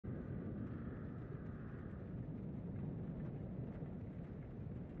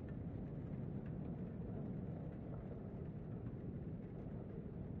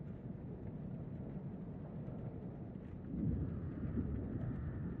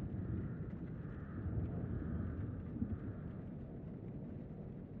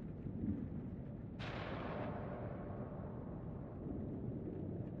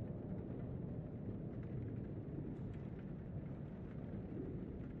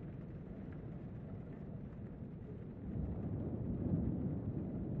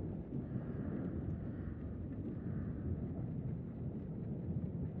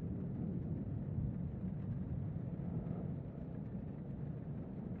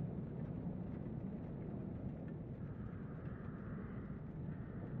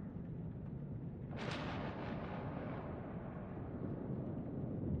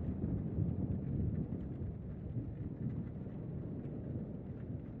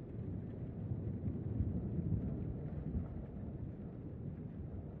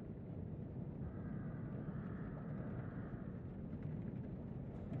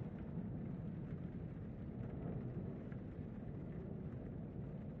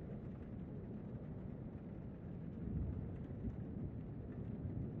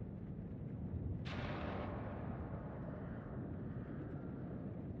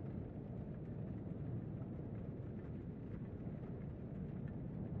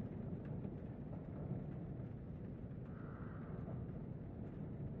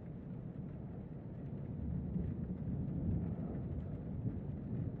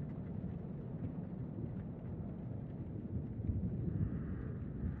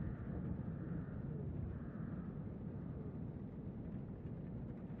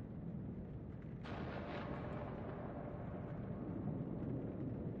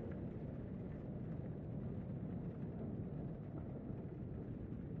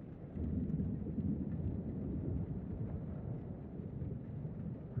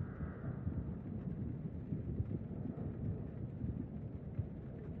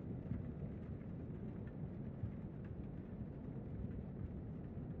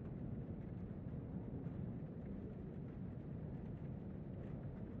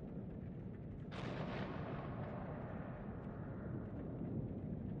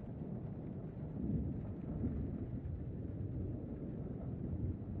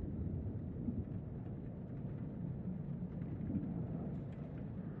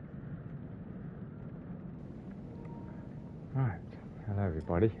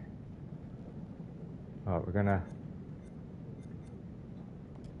everybody. Right, we're gonna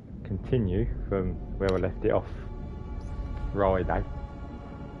continue from where we left it off Friday.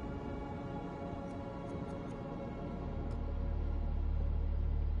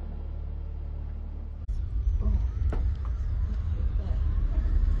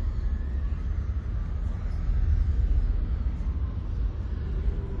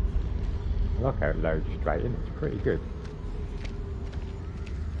 I like how it loads straight in, it's pretty good.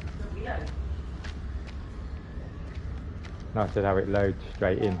 No, I said how it loads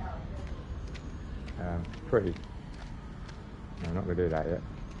straight in. Pretty. No, I'm not going to do that yet.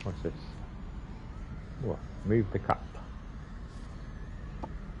 What's this? What? Move the cup.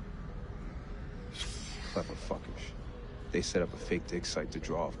 Clever fuckers. They set up a fake dig site to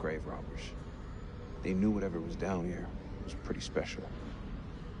draw off grave robbers. They knew whatever was down here was pretty special.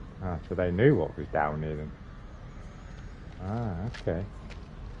 Ah, so they knew what was down here then. Ah, okay.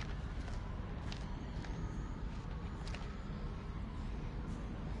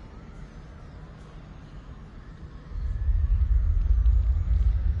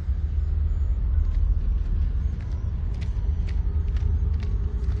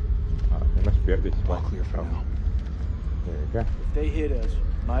 Be up this way. All clear for now. There we go. If they hit us,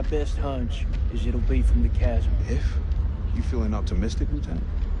 my best hunch is it'll be from the chasm. If? You feeling optimistic, Lieutenant?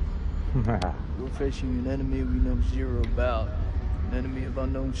 We're facing an enemy we know zero about. An enemy of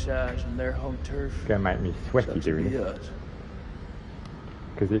unknown size on their home turf. It's gonna make me sweaty doing it.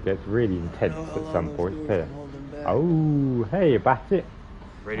 Because it gets really intense at some point here. Oh, hey, Bassett.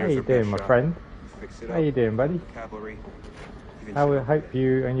 How you doing, my friend? How you doing, buddy? Cavalry. I hope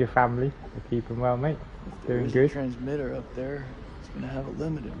you and your family are keeping well, mate. Doing good. There's a transmitter up there. It's gonna have a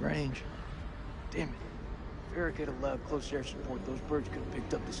limited range. Damn it. If Eric had allowed close air support, those birds could have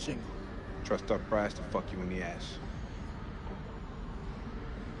picked up the signal. Trust Doc Price to fuck you in the ass.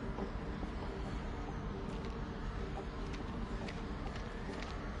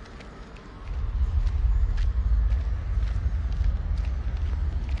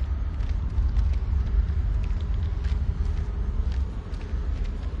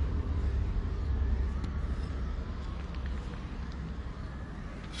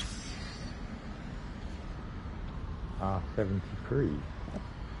 R73.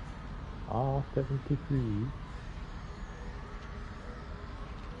 R73.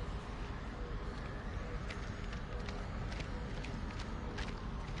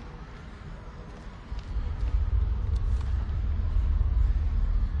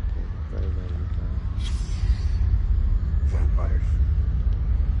 Vampires.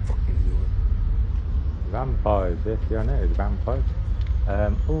 Fucking knew it. Vampires, yes, yeah, I know it's vampires.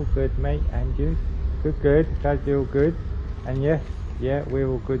 All good, mate, and you? Good, glad you're all good. And yes, yeah, we're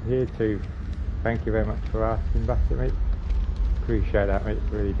all good here too. Thank you very much for asking, Bassett, mate. Appreciate that, mate,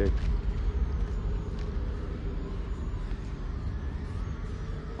 really do.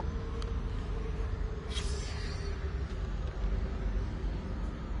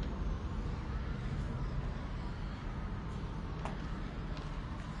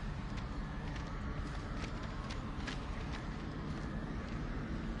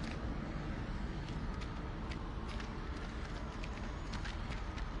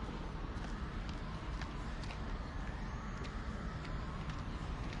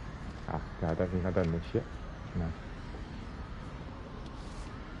 I don't think I've done this yet. No.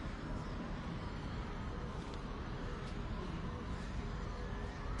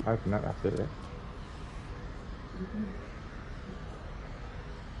 Open that, that's it, yeah.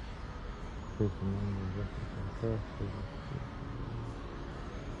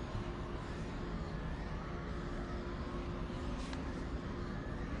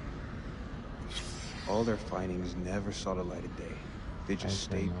 All their findings never saw the light of day. They just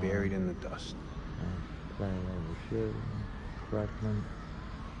stayed buried in the dust. Fragment.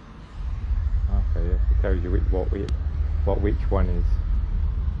 Okay, yes, it tells you which one is.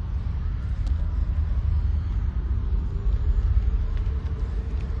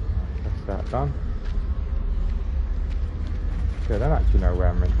 That's that done. So I don't actually know where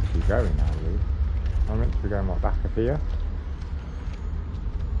I'm meant to be going now, really. I'm meant to be going back up here.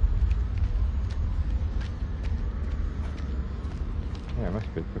 Yeah, it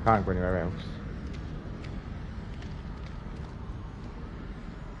must be. We can't go anywhere else.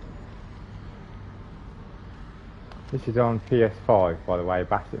 This is on PS5, by the way,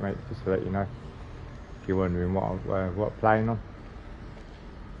 Bassett, mate, just to let you know. If you're wondering what I'm playing on.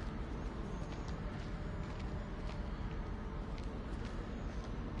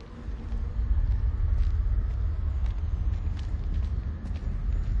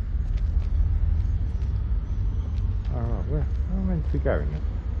 we going then?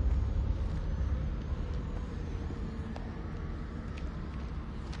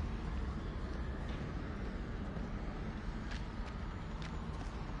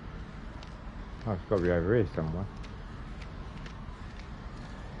 Oh, it's got to be over here somewhere.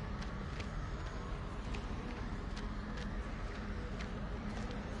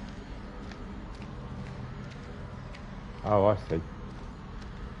 Oh, I see.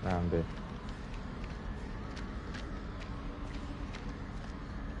 Round here.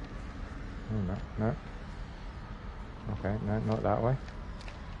 Oh, no, no. Okay, no, not that way.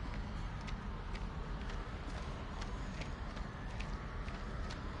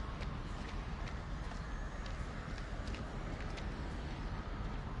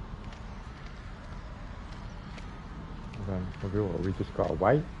 We just gotta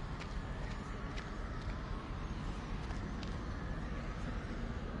wait.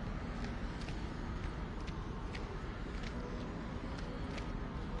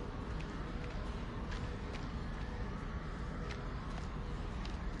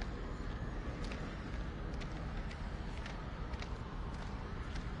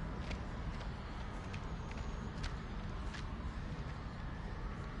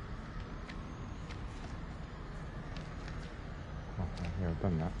 Yeah, I've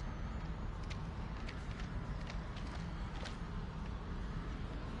done that.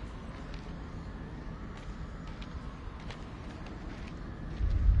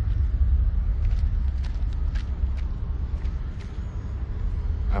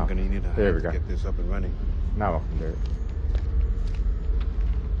 I'm gonna need a there we hand to go. get this up and running. Now I can do it.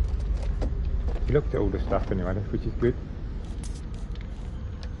 You looked at all the stuff anyway, which is good.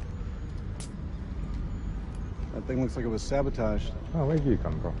 That thing looks like it was sabotaged. Oh, where'd you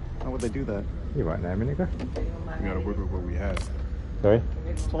come from? How would they do that? You weren't there a minute ago. We gotta work with what we have. Sorry?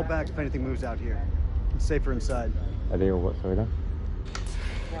 Fall back if anything moves out here. It's safer inside. Are they all what, sorry then?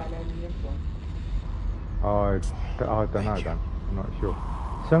 I don't know then. I'm not sure.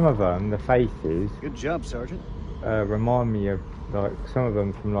 Some of them, the faces, Good job, Sergeant. remind me of like some of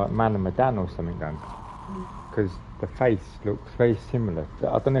them from like Man and Medan or something then. Because the face looks very similar.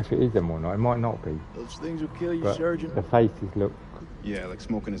 I don't know if it is them or not. It might not be. Those things will kill you, But Sergeant. the faces look. Yeah, like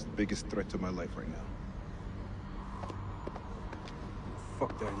smoking is the biggest threat to my life right now.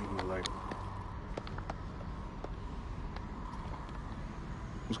 Fuck that, leave me alone.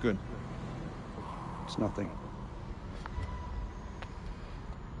 What's good? It's nothing.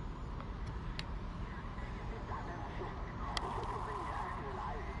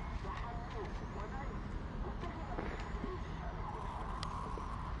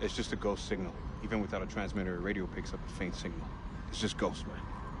 It's just a ghost signal. Even without a transmitter, a radio picks up a faint signal. It's just ghost, man.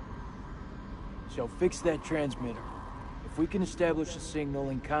 So fix that transmitter. If we can establish a signal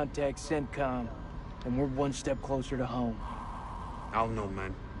and contact CENTCOM, then we're one step closer to home. I don't know,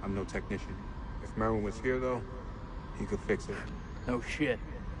 man. I'm no technician. If Merwin was here, though, he could fix it. No shit.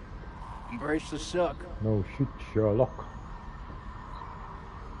 Embrace the suck. No shit, Sherlock.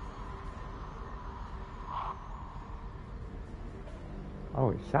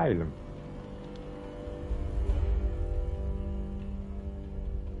 Oh, it's Salem.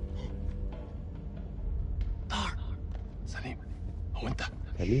 سليم هو انت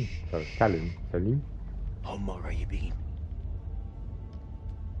Salim. So Salim. Salim. هم قريبين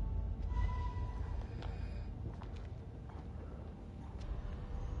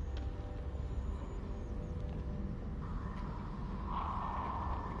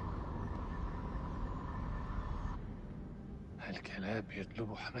الكلاب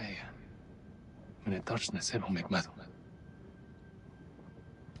بيطلبوا حماية ما نقدرش نسيبهم يجمدوا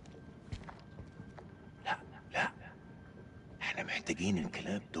لا احنا محتاجين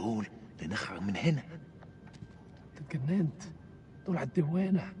الكلاب دول لنخرج من هنا اتجننت دول على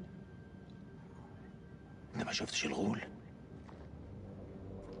الدوانة انت ما شفتش الغول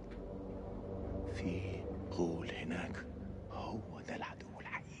في غول هناك هو ده العدو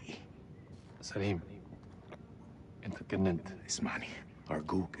الحقيقي سليم انت اتجننت اسمعني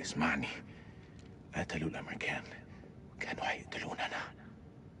ارجوك اسمعني قتلوا الامريكان كانوا هيقتلونا انا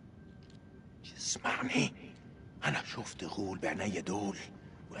اسمعني انا شفت غول بعينيا دول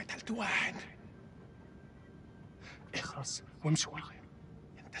وقتلت واحد اخرس وامشي ورايا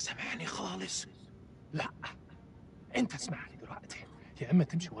انت سامعني خالص لا انت اسمعني دلوقتي يا اما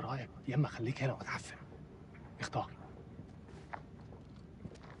تمشي ورايا يا اما خليك هنا وتعفن اختار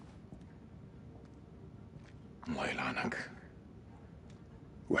الله يلعنك.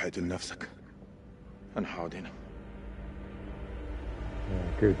 واعدل نفسك. انا هقعد هنا.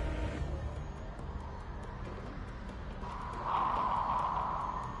 Yeah, good.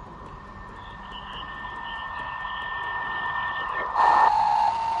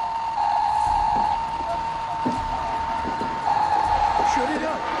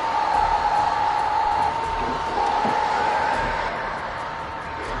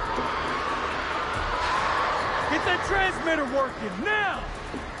 transmitter working, now!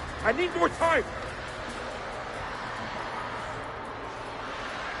 I need more time.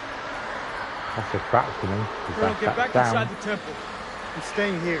 That's attracting him. Colonel, get back inside the temple. I'm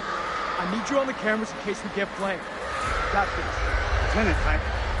staying here. I need you on the cameras in case we get flanked. Got this. Lieutenant,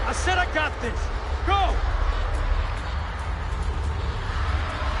 I said I got this! Go!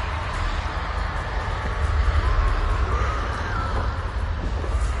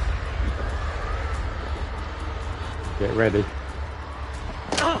 Get ready.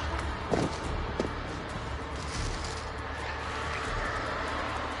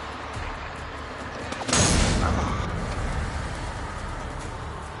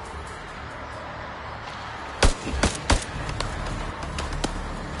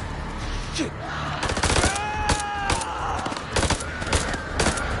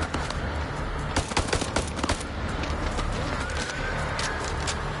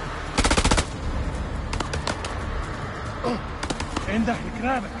 انده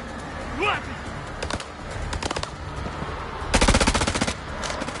لكرابك دلوقتي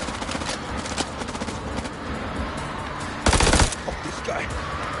Fuck this guy.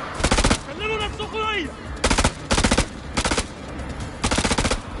 خلوا نفسكم ليا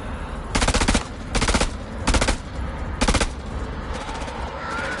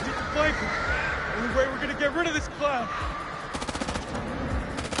need to flank him. Only way we're gonna get rid of this clown.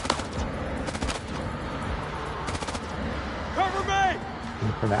 Cover me!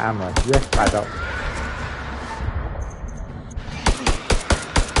 Looking for ammo. Yes, Maddox.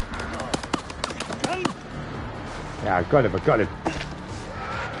 Yeah, I got him.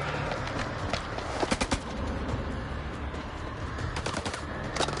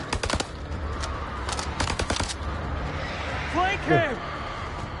 Flank him!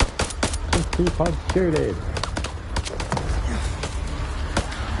 Just keep on shooting.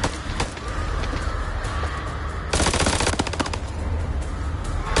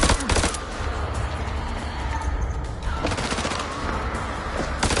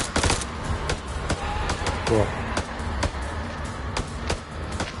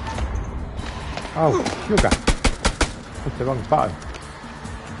 Oh, sugar. That's the wrong button.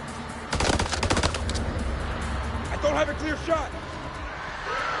 I don't have a clear shot.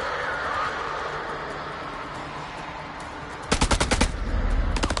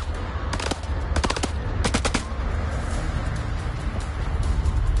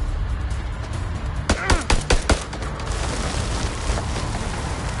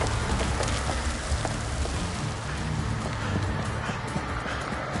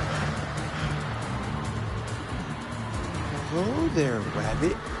 Hello there,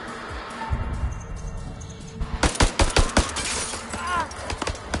 rabbit.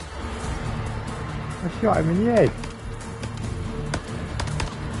 I shot him in the head.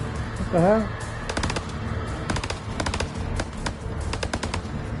 What the hell?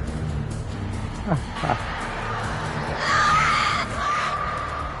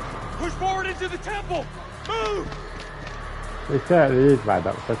 Push forward into the temple! Move! It certainly is,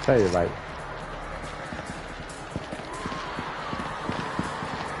 Maddox, I tell you, mate.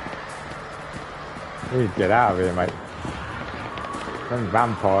 We need to get out of here, mate. Some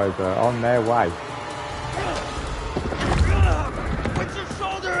vampires are on their way. Put your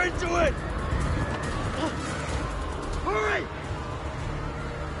shoulder into it! Hurry!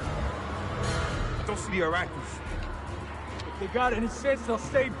 I don't see the Iraqis. If they got any sense, they'll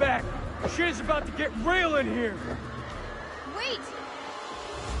stay back. Shit is about to get real in here. Wait!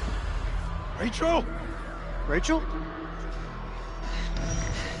 Rachel? Rachel?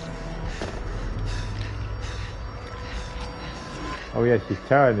 Oh yeah, she's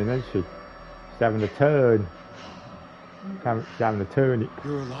turning, isn't she? She's having a turn. She's having a turn.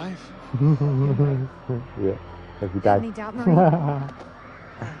 You're alive? Yeah, every day. Any doubt, Marie?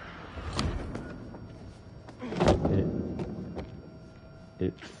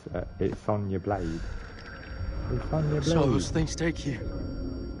 It's on your blade. It's on your blade. So those things take you.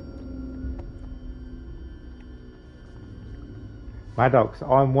 Maddox,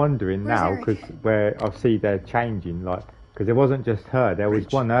 I'm wondering Where's now Eric? because where I see they're changing, like because it wasn't just her. There was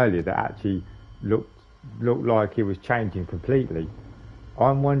Reach. one earlier that actually looked like he was changing completely.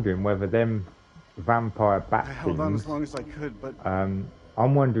 I'm wondering whether them vampire bat I held on things. as long as I could, but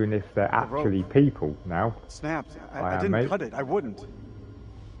I'm wondering if they're The rope. actually people now. it snapped. I I am, didn't mate. cut it. I wouldn't.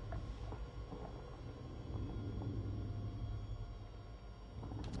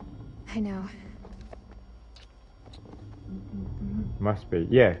 I know. Must be,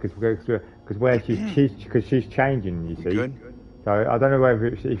 yeah, because where she's changing, you You see. good? So I don't know whether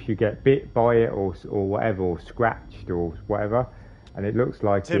it's if you get bit by it or whatever, or scratched or whatever, and it looks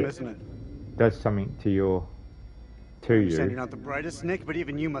like Tim, it isn't it? does something to your to You're saying you. you're not the brightest, Nick, but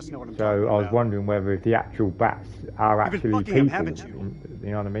even you must know what I'm So talking I was about. wondering whether the actual bats are You've been actually fucking people. them, haven't you?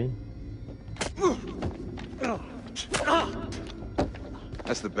 You know what I mean?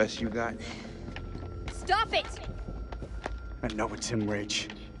 That's the best you got? Stop it! I know it's him, Rach.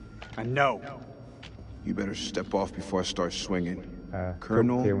 I know. You better step off before I start swinging.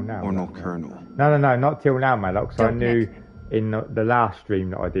 Colonel Colonel or no colonel? No, not till now, Malok. Because I Don't, knew Nick. in the last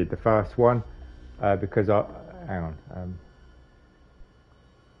stream that I did, the first one, because I... Hang on.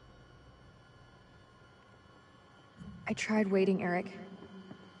 I tried waiting, Eric.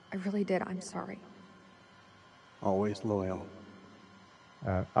 I really did. I'm sorry. Always loyal.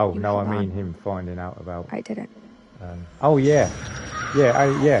 Oh, You no, I held mean on. him finding out about... I didn't. Oh, yeah.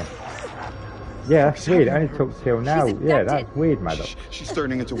 Yeah, yeah. Yeah, that's weird. It only took till now. She's Yeah, infected. that's weird, Maddox. She's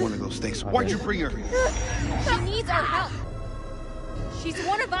turning into one of those things. Why'd you bring her here? She needs our help. She's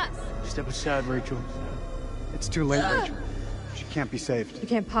one of us. Step aside, Rachel. It's too late, Rachel. She can't be saved. You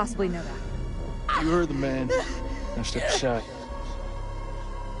can't possibly know that. You heard the man. Now step aside.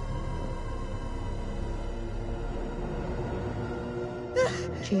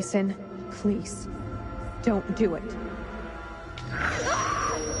 Jason, please. Don't do it.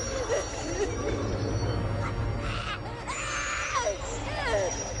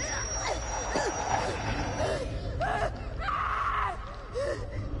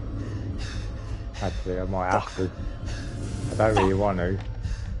 Actually, I might have to. I don't really want to.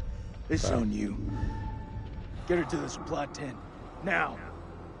 It's on you. Get her to the supply tent. Now.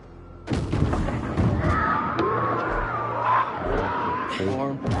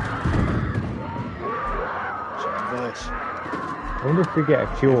 Arm. Some advice. I wonder if we get a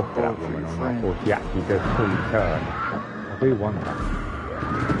cure for that woman or not, or she actually does fully turn. I do wonder.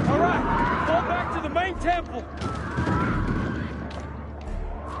 All right, fall back to the main temple.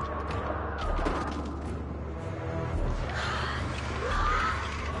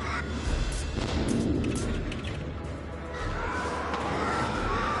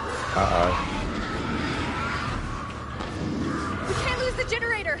 Uh-oh. We can't lose the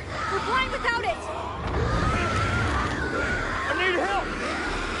generator. We're blind without it. I need help.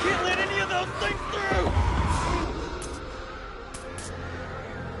 Can't let any of those things through.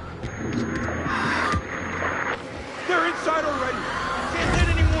 They're inside already. Can't let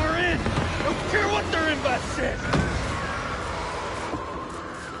any more in. Don't care what their invite says.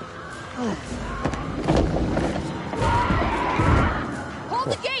 Hold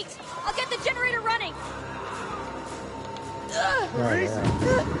the gate. I'll get the generator running. Maurice?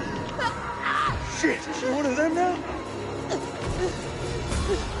 Shit, is she one of them now?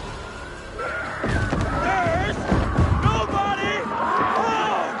 There's nobody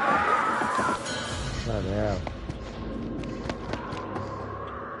home! Bloody hell.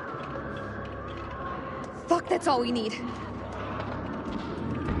 Fuck, that's all we need.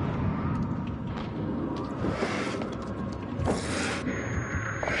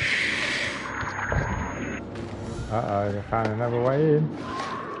 Uh-oh, they found another way in.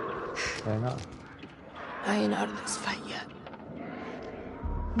 They're not. I ain't out of this fight yet.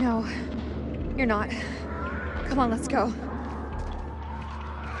 No, you're not. Come on, let's go.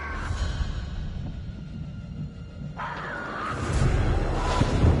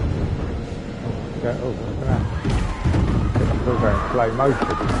 Yeah, oh, what's that? It's still going slow motion.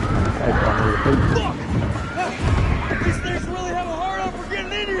 It's on all the people. Fuck! These things really have a hard on for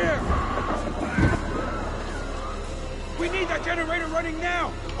getting in here! We need that generator running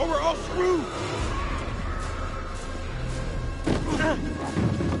now, or we're all screwed!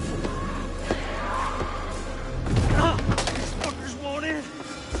 These fuckers won't in!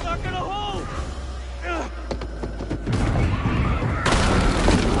 It's not gonna hold!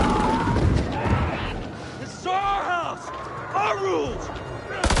 This is our house! Our rules!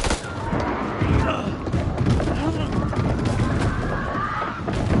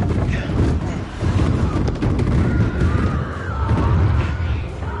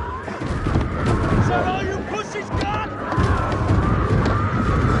 Is that all you pussies got?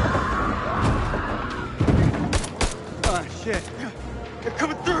 Ah, shit. They're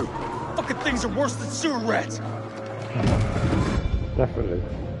coming through! Fucking things are worse than sewer rats! Definitely.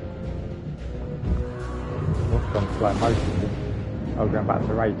 What's gone slow motion? Oh, going back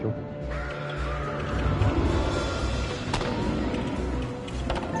to Rachel.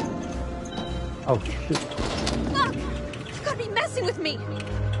 Oh, shit. Fuck! You gotta be messing with me!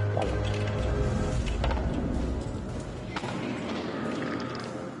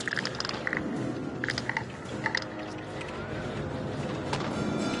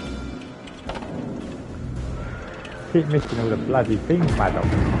 Keep missing all the bloody things, Maddox.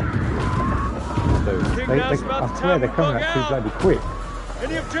 The do. I swear they're coming up too bloody quick.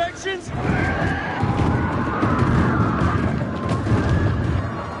 Any objections?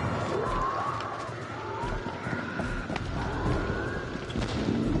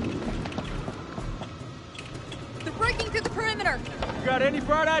 They're breaking through the perimeter. You got any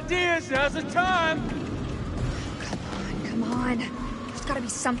bright ideas? Now's the time. Come on. There's gotta be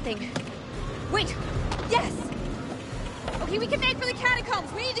something. Wait! Yes! Okay, we can make for the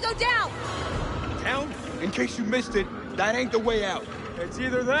catacombs. We need to go down. Down? In case you missed it, that ain't the way out. It's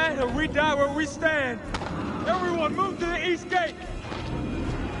either that or we die where we stand. Everyone move to the east gate.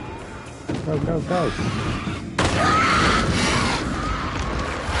 Go, go, go.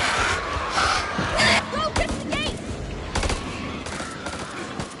 Go, get to the gate!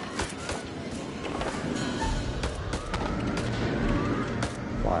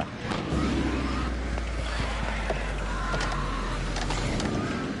 Fire.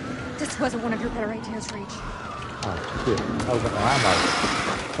 This wasn't one of your better ideas, Reach. Oh, shit. Oh, got no ammo.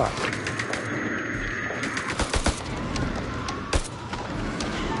 Fuck.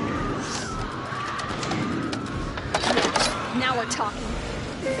 Now we're talking.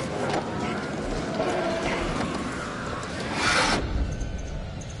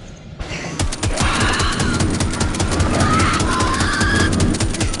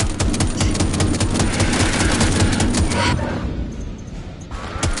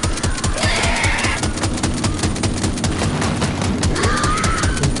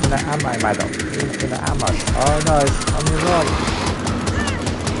 Infinite ammo, Maddox. Infinite ammo. Oh no, I'm in the right.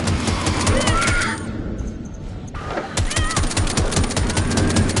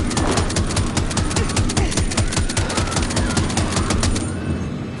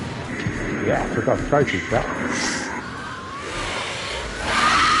 Yeah, I forgot trophies that.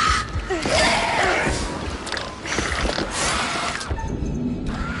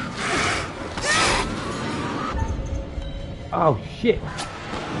 Oh shit!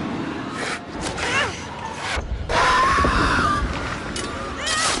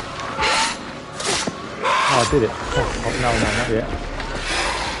 Oh, I did it. Oh, no, not yet.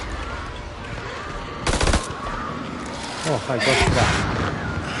 Oh, thank God for that.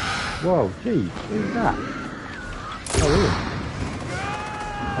 Whoa, geez, who's that? Oh, Ian.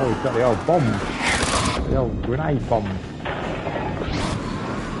 Oh, he's got the old bomb. The old grenade bomb.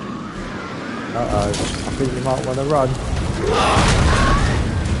 Uh-oh, I think you might want to run.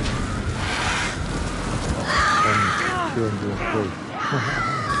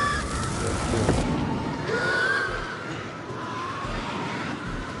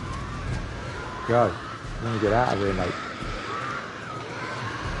 Go. Let me get out of here, mate.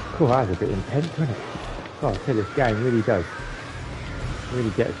 Cool, that was a bit intense, wasn't it? Oh, I tell you, this game really does. Really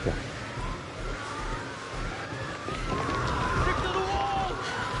gets you. Stick to the wall!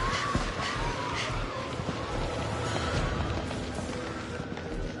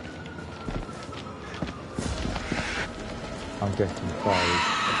 I'm guessing fire.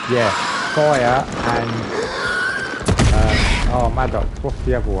 Yeah, fire and... oh, Maddox, what's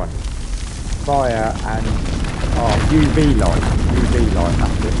the other one? Fire and... oh, UV light. UV light,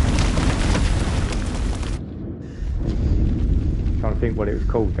 that's it. Trying to think what it was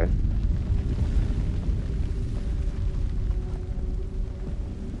called then.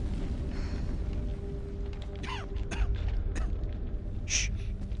 Shh.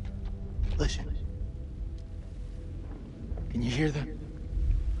 Listen. Can you hear that?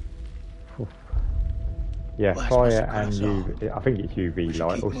 Yeah, Blast fire must have and cut us off. UV. I think it's UV We should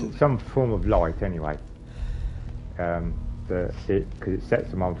light keep or moving. some form of light anyway. Because it sets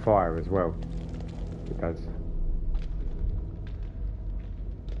them on fire as well. It does.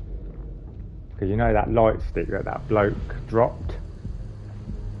 Because you know that light stick that bloke dropped.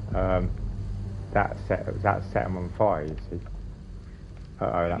 That set them on fire. You see.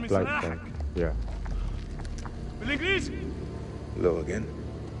 Uh-oh, that bloke thing. Yeah. بالإنجليزي. Hello again.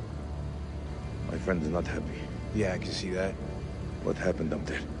 My friend is not happy. Yeah, I can see that. What happened up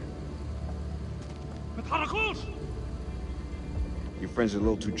there? ما تحركوش. Your friend's a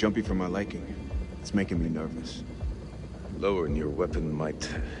little too jumpy for my liking. It's making me nervous. Lowering your weapon might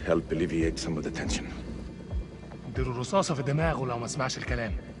help alleviate some of the tension. اديله رصاصة في دماغه لو ما سمعش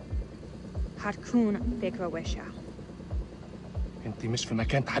الكلام. هتكون فكرة وحشة. انت مش في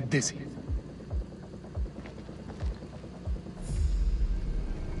مكان تحدثي.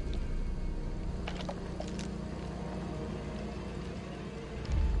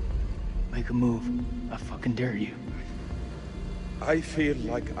 Make a move. I fucking dare you. I feel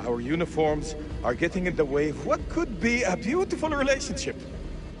like our uniforms are getting in the way of what could be a beautiful relationship.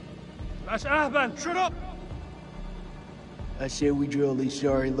 مش أهبل. Shut up! I say we drill these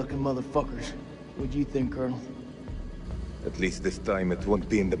sorry-looking motherfuckers. What do you think, Colonel? At least this time it won't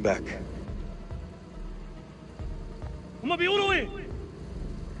be in the back. هما بيقولوا ايه؟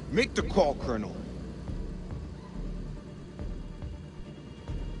 Make the call, Colonel.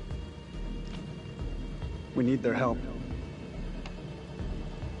 We need their help.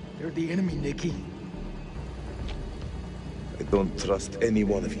 They're the enemy, Nikki. I don't trust any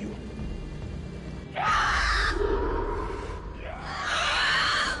one of you.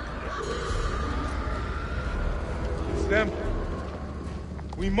 It's them.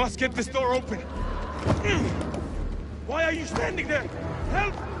 We must get this door open. Why are you standing there?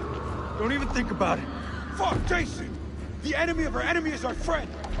 Help! Don't even think about it. Fuck, Jason! The enemy of our enemy is our friend!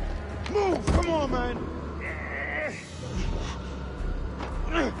 Move! Come on, man!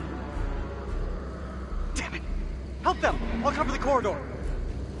 Damn it! Help them! I'll cover the corridor.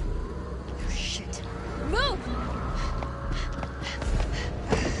 Shit. Move!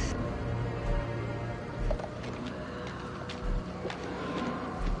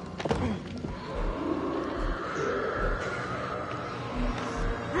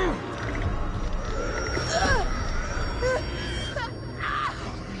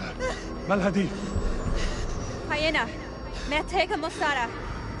 مالها دي؟ Hyena. محتاجة مساعدة.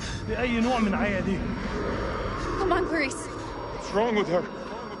 بأي نوع من عيا دي؟ Come on, Clarice. What's wrong with her?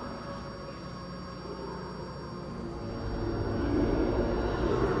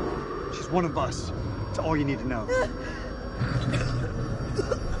 She's one of us. That's all you need to know.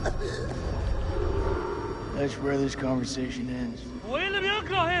 That's where this conversation ends. وايه اللي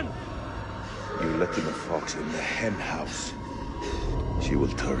بيجرى هنا؟ You let in a fox in the hen house. She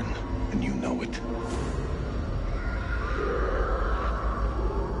will turn, and you know it.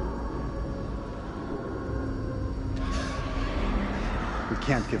 We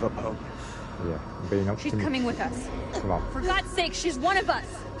can't give up hope. Yeah, being She's optimistic. coming with us. Come on. For God's sake, she's one of us.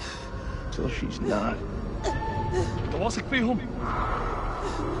 Till she's not. انت واثق فيهم؟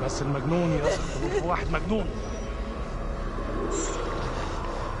 بس المجنون يثق في واحد مجنون.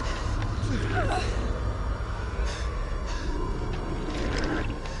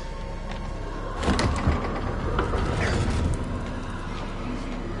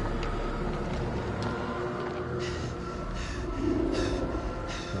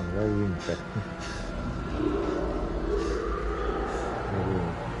 Very interesting.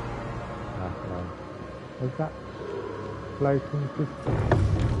 Was that floating system?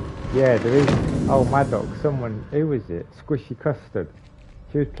 Yeah, there is. Oh, Maddox, someone, who was it? Squishy Custard.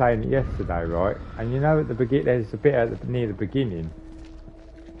 She was playing it yesterday, right? And you know at the beginning, there's a bit near the beginning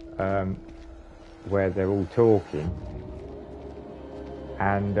where they're all talking.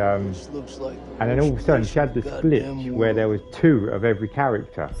 And This looks like and then all of a sudden she had the split where there was two of every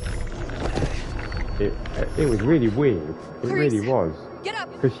character. It was really weird. It Clarice, really was. Get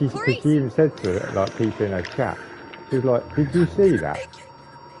up! Because she Clarice! even said to like people in her chat, she was like, "Did you see that?"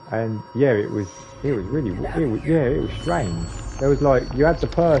 And yeah, it was really it was strange. There was like you had the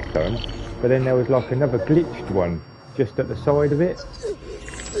person, but then there was like another glitched one just at the side of it.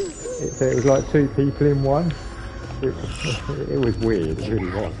 So it was like two people in one. It was weird. It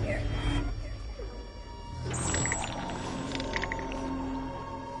really was.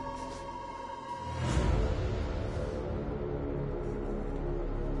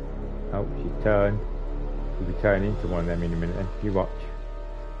 Oh, she's turned. She'll be turning into one of them in a minute then. You watch.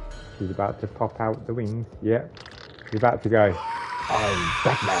 She's about to pop out the wings. Yeah. She's about to go, I'm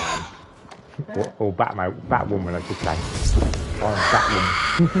Batman. or Batman, Batwoman, I should say. I'm Batwoman.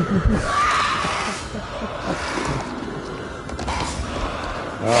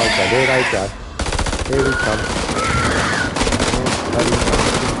 Oh, okay, here they go. Here we come.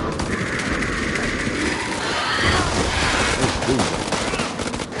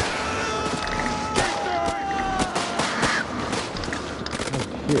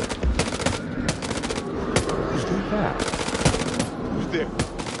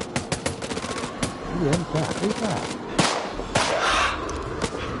 Who's that?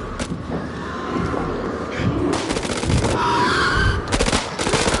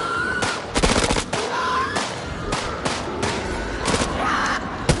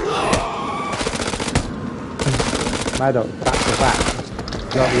 Maddox, back to back.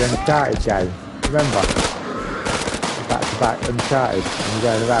 Like the Uncharted game. Remember? Back to back Uncharted and you're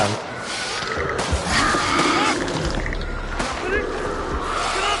going around.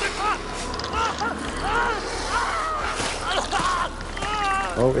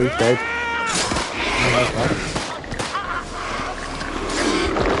 Oh, he's dead.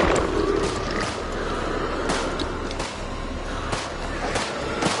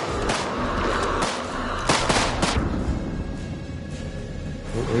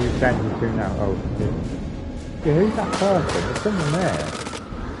 Oh, okay. change it to now? Oh, shit. Yeah, who's that person? There's someone there.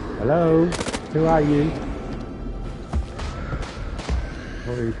 Hello? Who are you?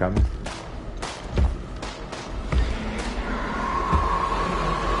 Oh, here he comes.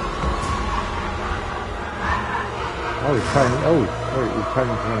 Oh, he's turning. Oh, he's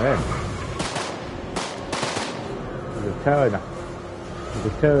turning to one of them. He's a turner. He's a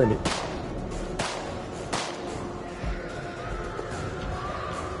turnip.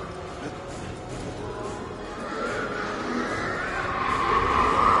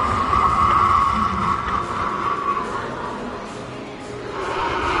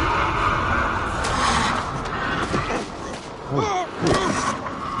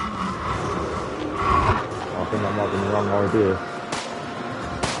 Idea.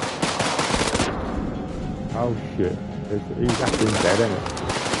 Oh shit, he's actually dead, isn't it?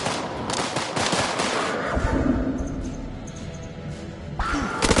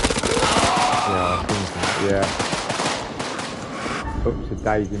 Yeah, I think that, yeah. Oops, a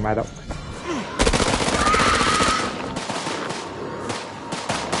Daisy Maddox.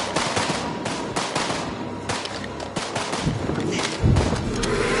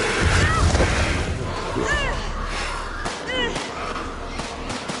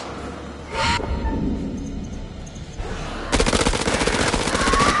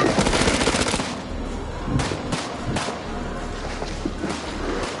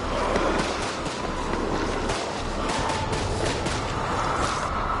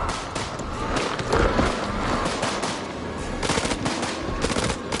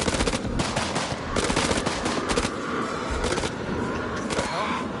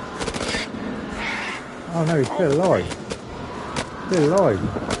 Oh no, he's still alive. Still alive.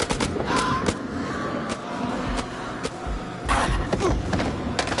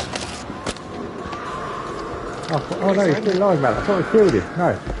 Oh no, he's still alive, man. I thought I killed him.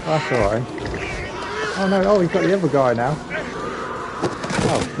 No, that's alright. Oh no, oh, he's got the other guy now.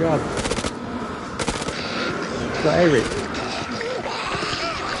 Oh god. He's got Eric.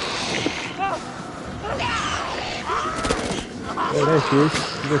 Oh, there she is.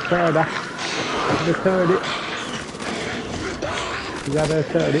 She's a turner. She's had it. She's had her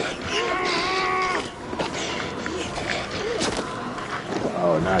turn it.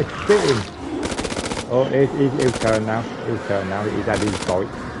 Oh no, she's bit him. Oh, he'll turn now. He'll turn now. He's had his bite.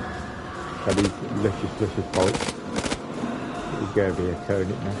 He's had his luscious bite. He's going to be a turn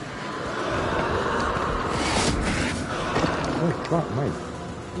it now. Oh fuck, mate.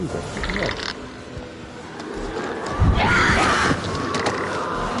 Jesus Christ.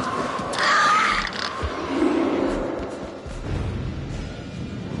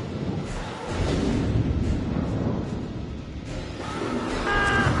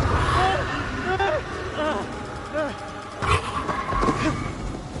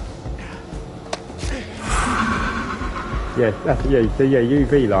 Yes, that's, yeah, so yeah,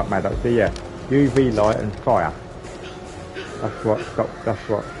 UV light, Maddox, so yeah, UV light and fire. That's what stops them.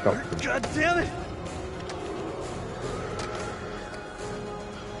 God damn it!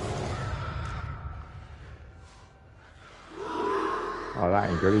 Oh, that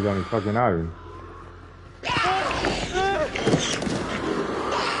ain't good, he's on his fucking own.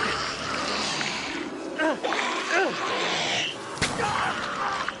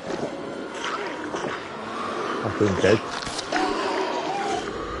 That's him dead.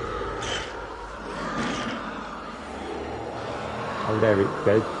 Oh, there it's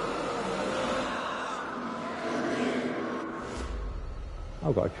dead.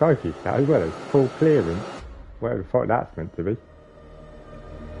 I've got a trophy set as well as full clearance. Whatever the fuck that's meant to be.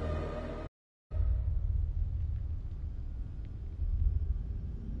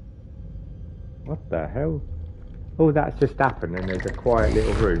 What the hell? Oh, that's just happened and there's a quiet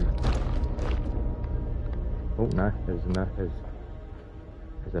little room. Oh no, there's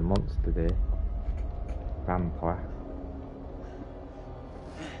a monster there. Vampire.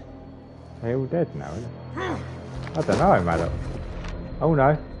 They're all dead now, isn't it? I don't know, Maddox. Oh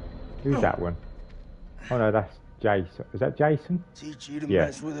no. Who's that one? Oh no, that's Jason. Is that Jason? Teach you to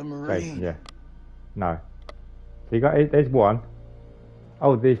mess with a Marine. Jason, yeah. No. So you got, there's one.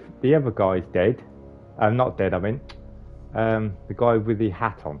 Oh, the other guy's dead. Not dead, I mean. The guy with the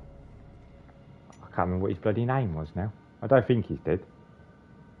hat on. I can't remember what his bloody name was now. I don't think he's dead.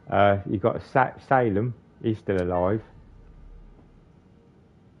 You got Salem. He's still alive.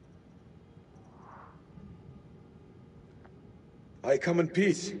 I come in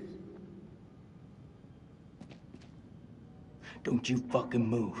peace. Don't you fucking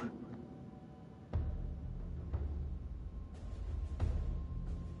move.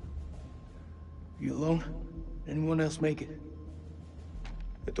 You alone? Anyone else make it?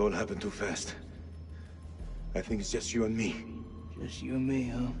 It all happened too fast. I think it's just you and me. Just you and me,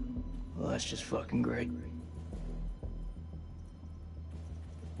 huh? Well, that's just fucking great.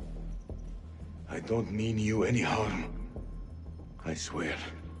 I don't mean you any harm. I swear.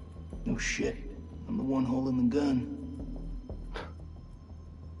 No shit. I'm the one holding the gun.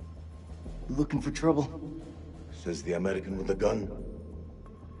 You looking for trouble? Says the American with the gun.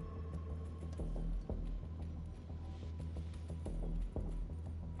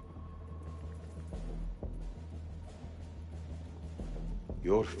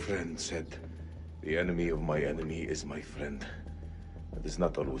 Your friend said, the enemy of my enemy is my friend. That is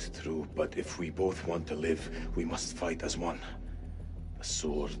not always true, but if we both want to live, we must fight as one. The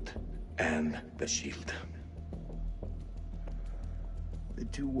sword and the shield. They're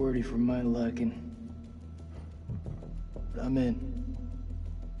too wordy for my liking. But I'm in.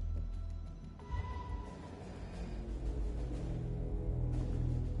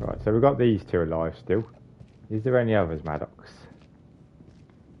 Right, so we've got these two alive still. Is there any others, Maddox?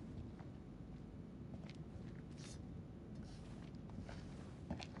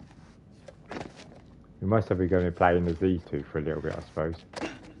 We must have been going to be playing as these two for a little bit, I suppose.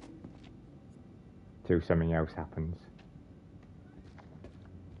 Till something else happens.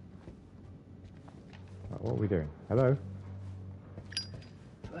 Right, what are we doing? Hello?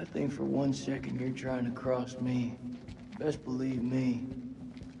 If I think for 1 second you're trying to cross me, best believe me,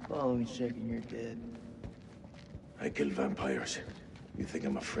 following second you're dead. I kill vampires. You think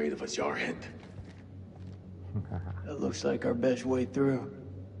I'm afraid of a jarhead? That looks like our best way through.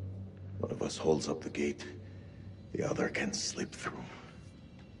 One of us holds up the gate. The other can slip through.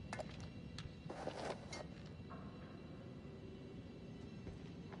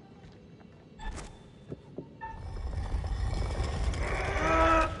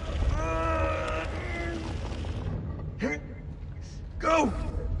 Go!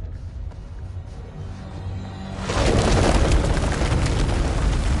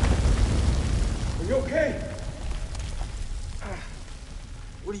 Are you okay?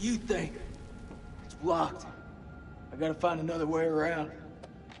 What do you think? It's blocked. I gotta find another way around.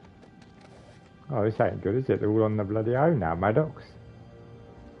 Oh, this ain't good, is it? They're all on the bloody own now, Maddox.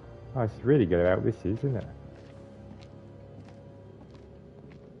 Oh, it's really good about this, isn't it?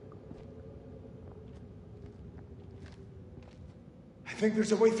 I think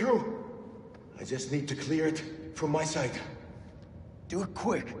there's a way through. I just need to clear it from my side. Do it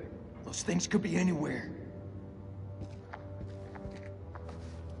quick. Those things could be anywhere.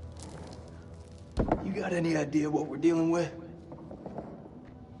 You got any idea what we're dealing with?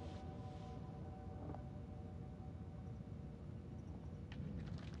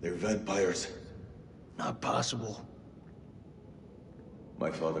 They're vampires. Not possible. My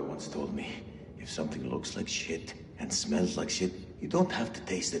father once told me, if something looks like shit and smells like shit, you don't have to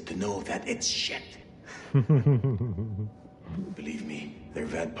taste it to know that it's shit. Believe me, they're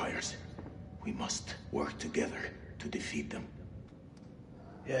vampires. We must work together to defeat them.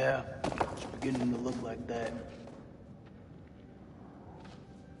 Yeah, it's beginning to look like that.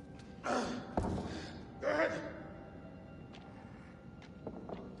 Go ahead.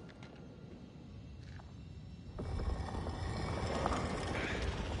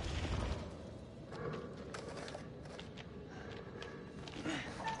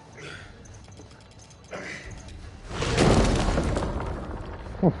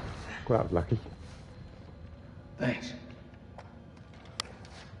 Well, that was lucky. Thanks.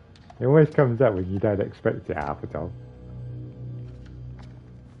 It always comes up when you don't expect it half the time.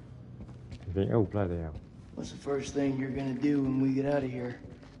 You think, oh bloody hell. What's the first thing you're gonna do when we get out of here?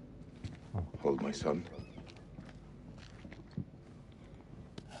 Hold my son.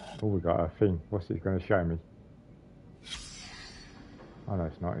 Oh, we got a thing. What's it going to show me? Oh no,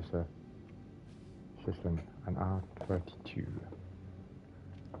 it's not. It's just an R32.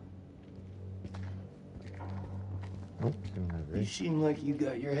 Oh, something over You here. seem like you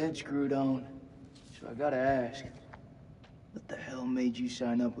got your head screwed on. So I gotta ask, what the hell made you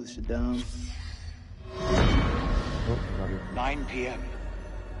sign up with Saddam? Oh, bloody. 9 p.m.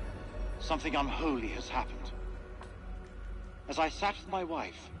 Something unholy has happened. As I sat with my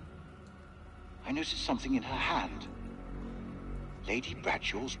wife, I noticed something in her hand. Lady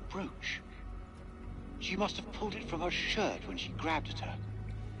Bradshaw's brooch. She must have pulled it from her shirt when she grabbed at her.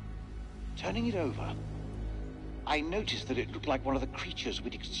 Turning it over, I noticed that it looked like one of the creatures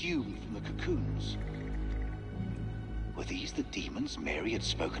we'd exhumed from the cocoons. Were these the demons Mary had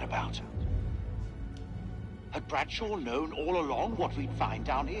spoken about? Had Bradshaw known all along what we'd find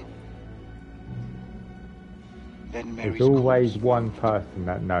down here? Then Mary's There's always corpse. one person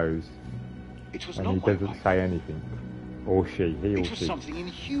that knows, It was and not he my doesn't wife. say anything. Or she, he or It was she. something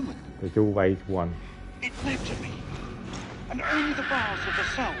inhuman. There's always one. It leapt at me, and only the bars of the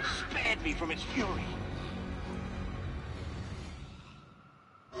cell spared me from its fury.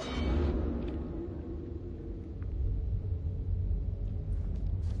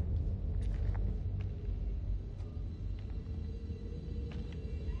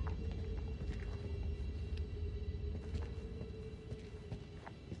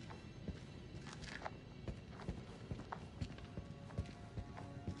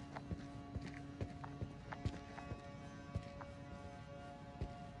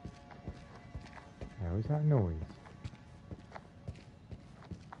 How was that noise?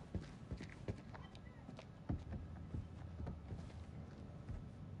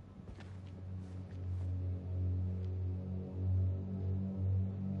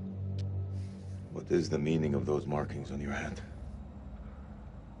 What is the meaning of those markings on your hand?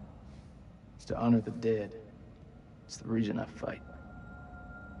 It's to honor the dead. It's the reason I fight.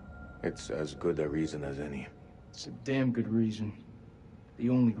 It's as good a reason as any. It's a damn good reason. The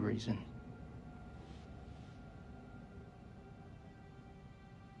only reason.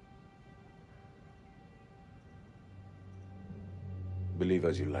 Believe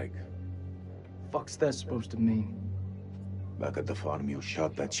as you like. Fuck's that supposed to mean? Back at the farm, you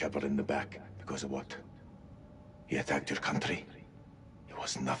shot that shepherd in the back. Because of what? He attacked your country. He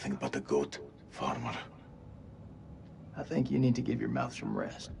was nothing but a goat farmer. I think you need to give your mouth some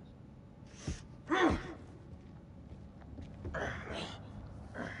rest.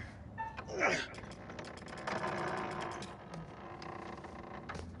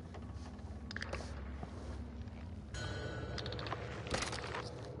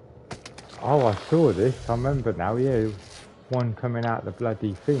 Oh, I saw this. I remember now. Yeah, one coming out the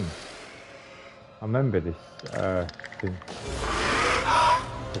bloody thing. I remember this thing.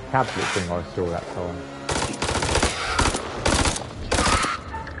 The tablet thing I saw that time.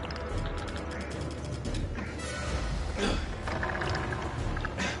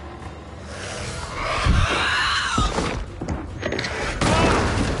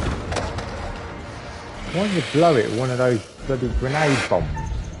 Why don't you blow it with one of those bloody grenade bombs?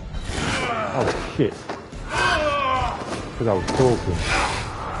 Oh shit. Because I was talking.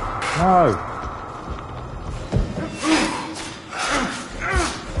 No!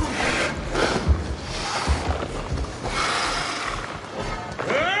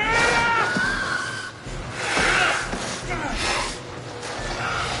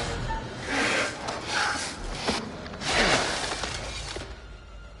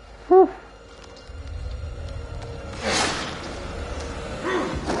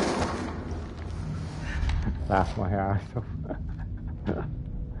 Laugh my ass off.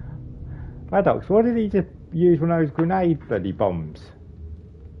 Maddox, why did he just use one of those grenade bloody bombs?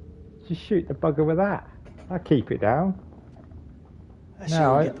 Just shoot the bugger with that. I'll keep it down.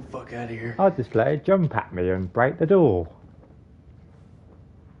 I get the fuck out of here. I'll just let it jump at me and break the door.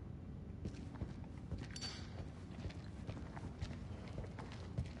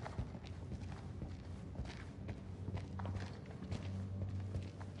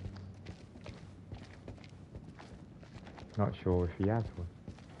 Not sure if he has one.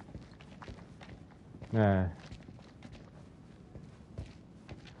 No.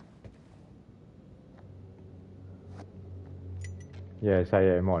 Yeah, so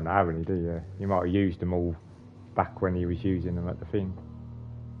yeah, he might not have any, do you? He might have used them all back when he was using them at the thing.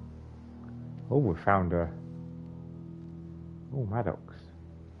 Oh, we found a... Oh, Maddox.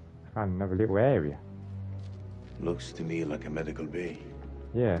 Found another little area. Looks to me like a medical bay.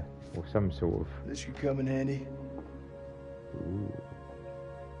 Yeah, or some sort of... This could come in handy. Ooh.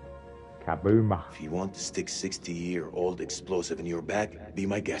 Kabooma. If you want to stick 60-year-old explosive in your bag, be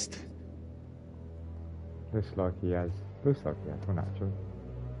my guest. Looks like he has one actually.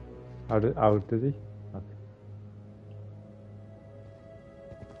 How old does he? Okay.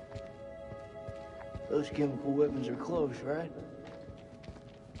 Those chemical weapons are close, right?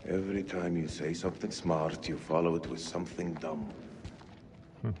 Every time you say something smart, you follow it with something dumb.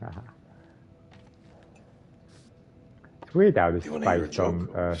 It's weird how this is based on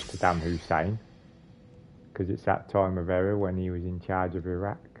Saddam Hussein, because it's that time of era when he was in charge of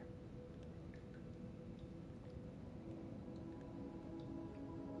Iraq.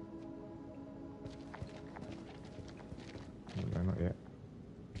 No, not yet.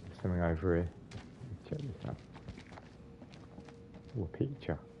 There's something over here. Check this out. Oh, a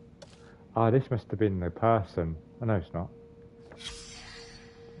picture. Ah, this must have been the person. Oh, no, it's not.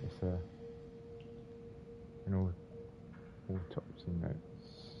 It's an autopsy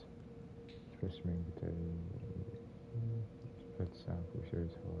notes. Specimen contains blood sample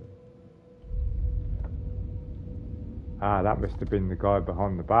shows Ah, that must have been the guy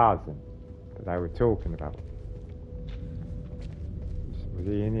behind the bars then, that they were talking about. Was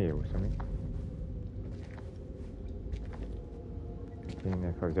he in here or something? I think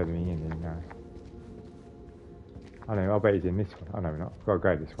if I was only in here now. I know, I bet he's in this one. Oh no, not. I've got to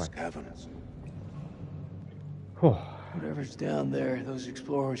go this way. Caverns. Whatever's down there, those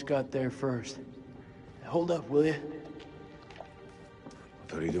explorers got there first. Hold up, will you?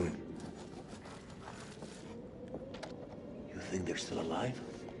 What are you doing? You think they're still alive?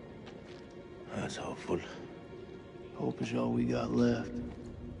 That's hopeful. Hope is all we got left.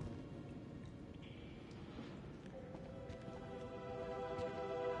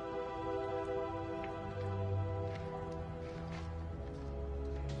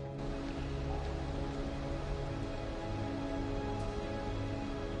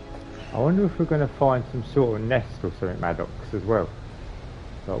 I wonder if we're going to find some sort of nest or something, Maddox, as well.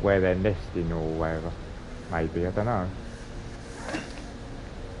 Like where they're nesting or wherever. Maybe, I don't know.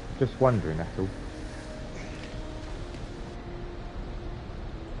 Just wondering, that's all.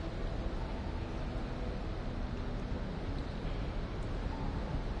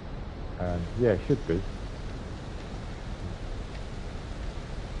 Yeah, it should be. Is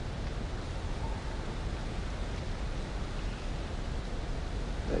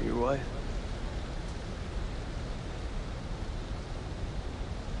that your wife?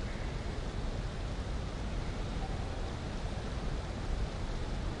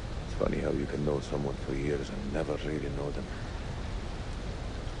 It's funny how you can know someone for years and never really know them.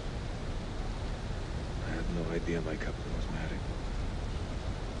 I had no idea my captain was married.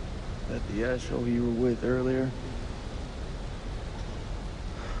 That the asshole you were with earlier?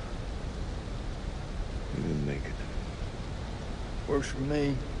 You didn't make it. Works for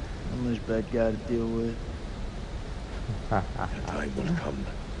me. I'm this bad guy to deal with. A time will come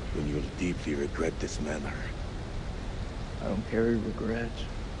when you'll deeply regret this manner. I don't carry regrets.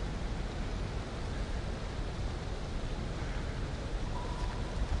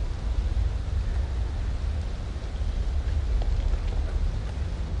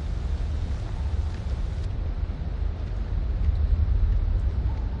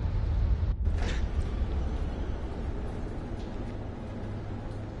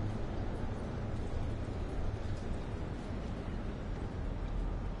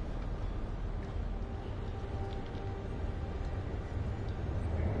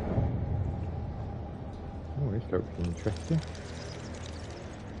 Oh, this looks interesting.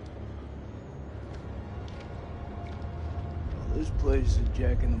 Well, this place is a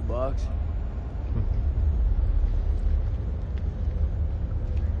jack in the box.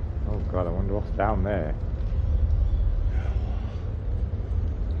 Oh god, I wonder what's down there.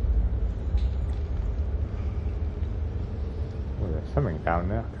 Oh, there's something down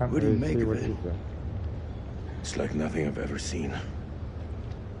there. I can't What do you really make see of what it? it is there. It's like nothing I've ever seen.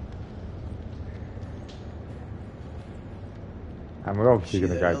 And we're obviously See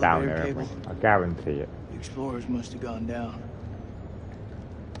going to that go down elevator there, aren't we? cable? I guarantee it. The explorers must have gone down.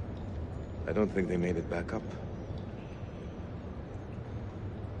 I don't think they made it back up.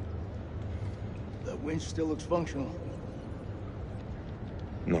 That winch still looks functional.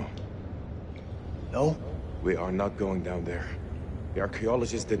 No, No? we are not going down there. The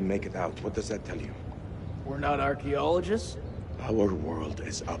archaeologists didn't make it out. What does that tell you? We're not archaeologists? Our world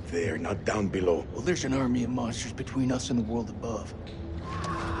is up there, not down below. Well, there's an army of monsters between us and the world above.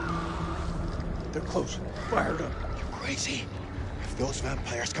 They're close. Fired up. You crazy? If those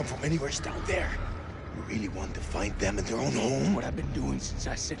vampires come from anywhere down there, you really want to find them in their own That's home? what I've been doing since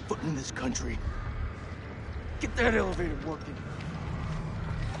I set foot in this country. Get that elevator working.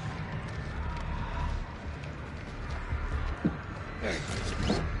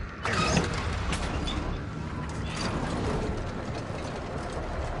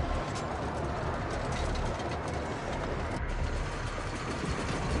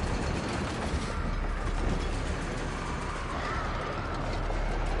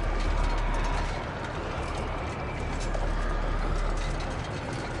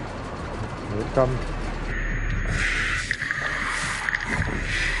 Here it comes.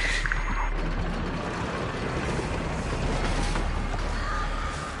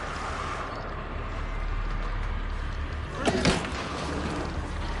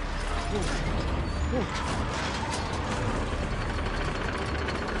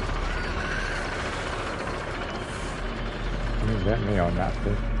 You can get me on that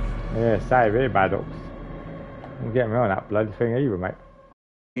thing. Yeah, save here, Maddox. You can get me on that bloody thing either, mate.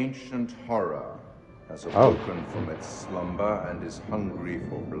 Ancient horror has awoken from its slumber and is hungry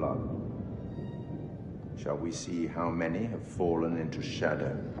for blood. Shall we see how many have fallen into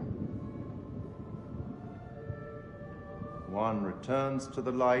shadow? one returns to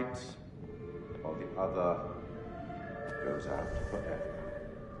the light, while the other goes out forever.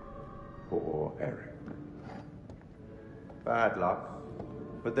 Poor Eric. Bad luck.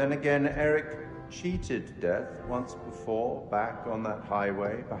 But then again, Eric cheated death once before, back on that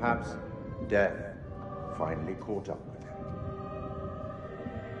highway. Perhaps death finally caught up with him.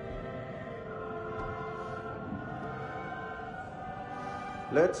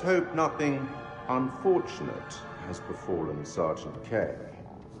 Let's hope nothing unfortunate has befallen Sergeant K.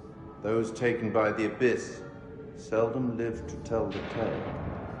 Those taken by the Abyss seldom live to tell the tale.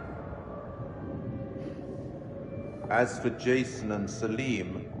 As for Jason and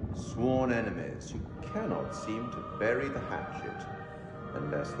Salim, sworn enemies who cannot seem to bury the hatchet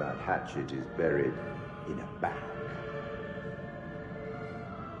unless that hatchet is buried in a bag.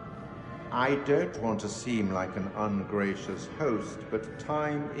 I don't want to seem like an ungracious host, but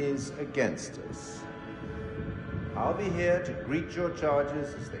time is against us. I'll be here to greet your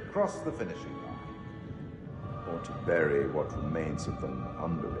charges as they cross the finishing line, or to bury what remains of them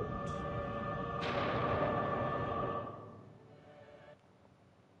under it.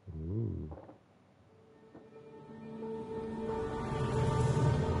 Ooh.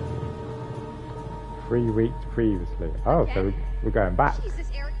 3 weeks previously. Oh, okay. So we're going back. Jesus,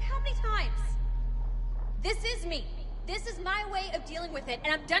 Eric, how many times? This is me. This is my way of dealing with it,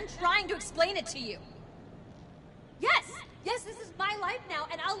 and I'm done trying to explain it to you. Yes! Yes, this is my life now,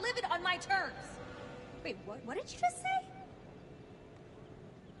 and I'll live it on my terms. Wait, what did you just say?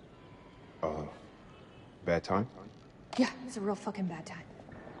 Bad time? Yeah, it's a real fucking bad time.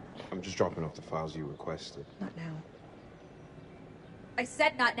 I'm just dropping off the files you requested. Not now. I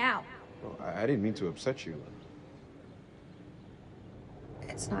said not now. Well, I didn't mean to upset you.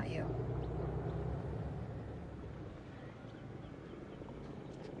 It's not you.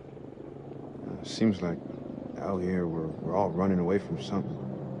 Seems like out here we're all running away from something.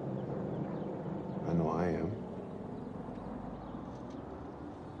 I know I am.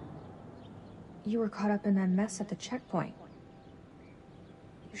 You were caught up in that mess at the checkpoint.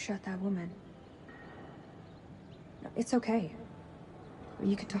 You shot that woman. No, it's okay.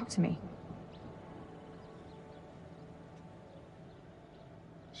 You can talk to me.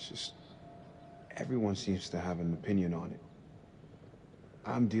 It's just everyone seems to have an opinion on it.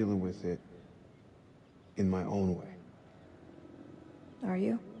 I'm dealing with it in my own way. Are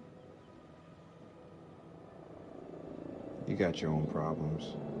you? You got your own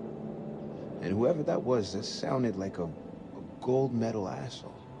problems. And whoever that was, that sounded like a gold medal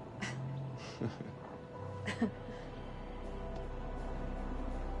asshole.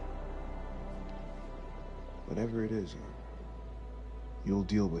 Whatever it is, you'll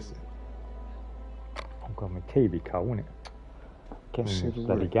deal with it. I've got my TV cold, isn't it? Getting this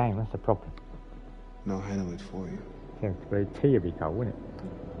bloody game, that's the problem. No, I'll handle it for you. Seems to be TV cold, isn't it?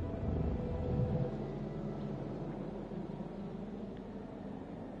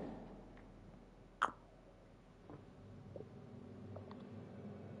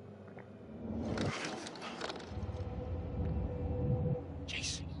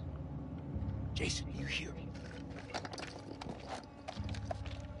 Jason, you hear me?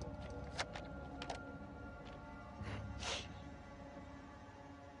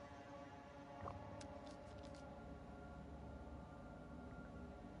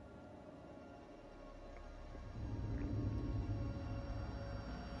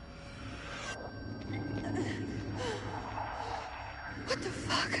 What the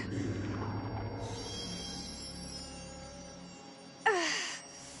fuck?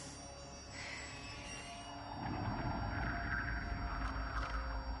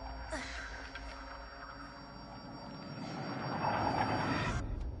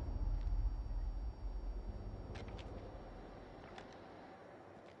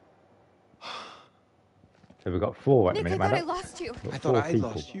 So we've got 4 at the Nick, minute, I thought Maddox. I lost you. I thought I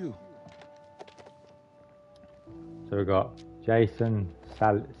lost you. So we've got Jason,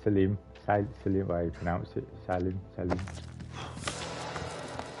 Salim, where you pronounce it, Salim.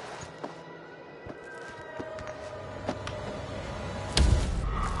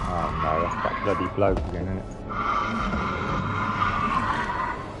 Oh no, that's that bloody bloke again, isn't it?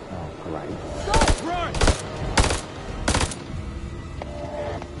 Oh, great. Run!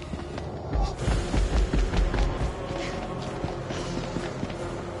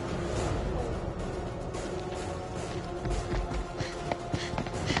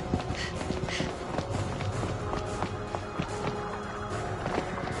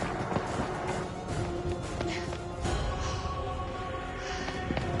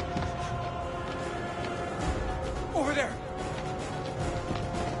 Over there!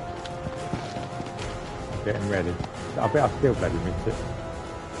 getting ready. I bet I still bloody missed it.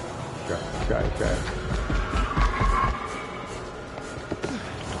 Go.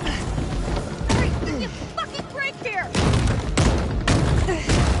 Hurry, give fucking break here!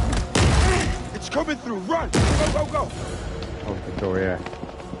 It's coming through. Run! Go! Oh, the door, yeah.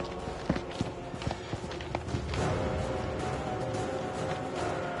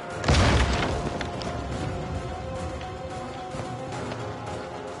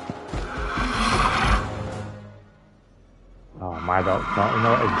 Oh, my dog's not. You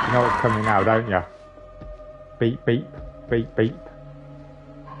know what's coming now, don't you? Beep, beep, beep, beep.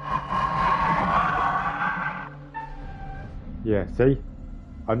 Yeah, see?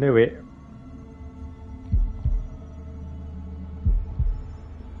 I knew it.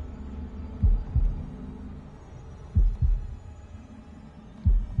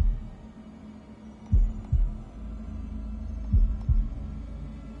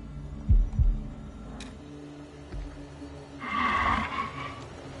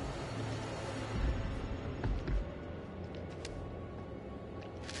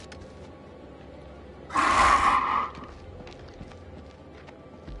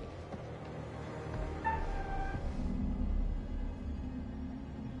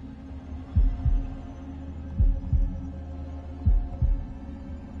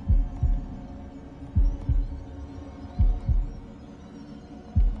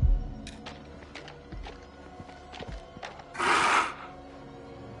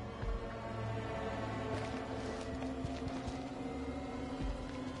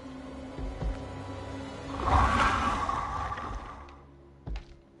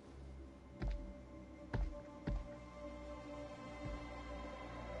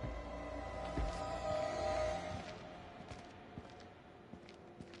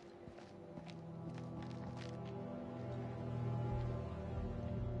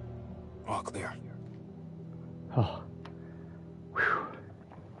 All clear. Oh. Whew.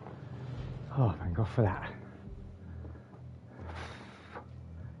 Oh, thank God for that.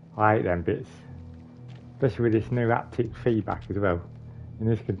 I hate them bits. Especially with this new haptic feedback as well. In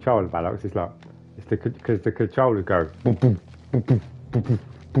this controller Balox, it's like, because the controllers go boom, boom, boom, boom, boom, boom,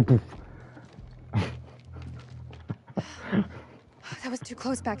 boom, boom. That was too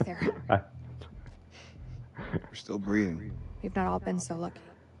close back there. We're still breathing. We've not all been so lucky.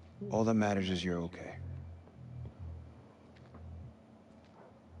 All that matters is you're okay.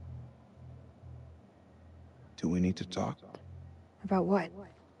 Do we need to talk? About what?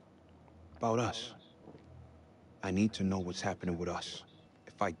 About us. I need to know what's happening with us.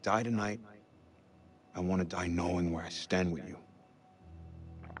 If I die tonight, I want to die knowing where I stand with you.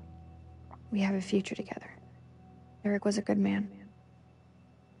 We have a future together. Eric was a good man.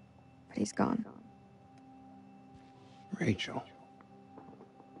 But he's gone. Rachel.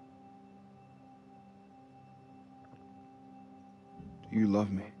 Do you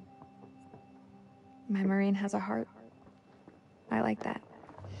love me? My Marine has a heart. I like that.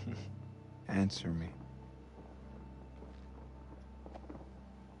 Answer me.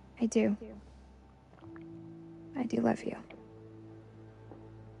 I do. I do love you.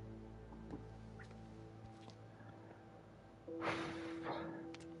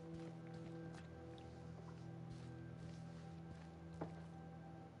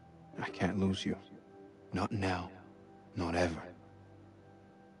 I can't lose you. Not now. Not ever.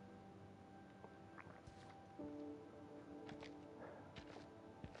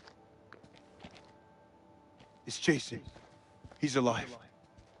 It's Jason. He's alive.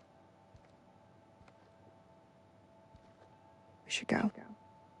 We should go.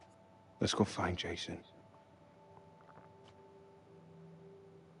 Let's go find Jason.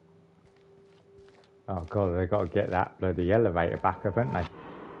 Oh God, they got to get that bloody elevator back up, haven't they?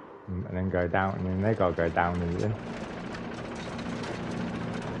 And then go down, and then they got to go down and in.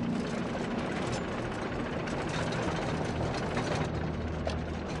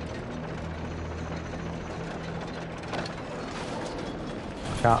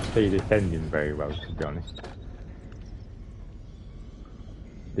 Can't see this ending very well, to be honest.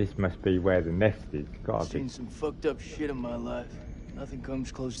 This must be where the nest is. Gotta I've seen some fucked up shit in my life. Nothing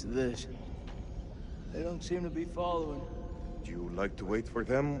comes close to this. They don't seem to be following. Do you like to wait for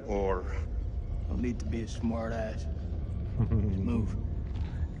them, or...? Don't need to be a smart ass. Just move.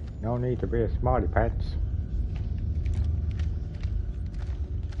 No need to be a smarty pants.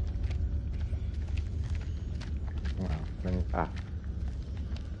 Well, I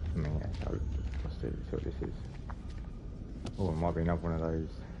mean, yeah, so let's see what this is. Oh, it might be another one of those.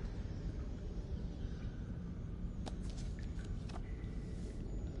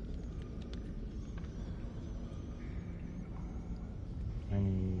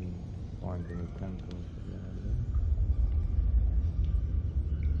 find any temples.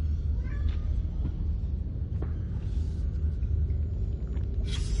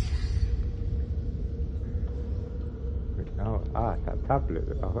 Oh, that tablet.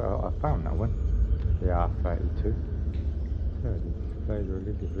 I found that one. The R32. So display the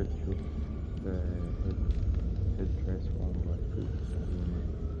religious ritual. The headdress one by priests.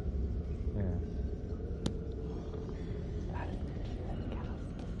 Yeah.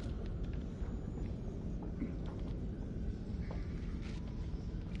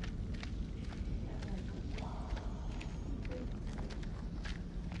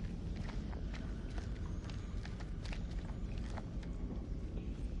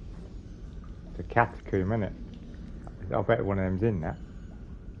 Catacomb, innit? I bet one of them's in that.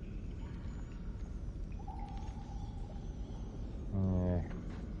 Yeah.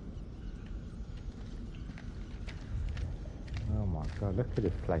 Oh my god, look at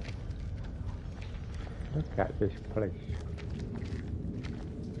this place. Look at this place.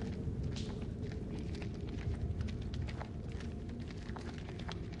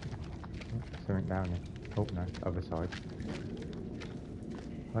 Something down here. Oh no, other side.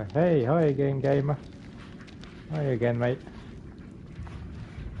 Hey, hi again, gamer. Hi again, mate.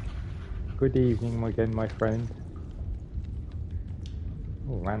 Good evening again, my friend.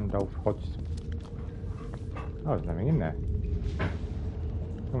 Oh, Randolph Hodgson. Oh, there's nothing in there.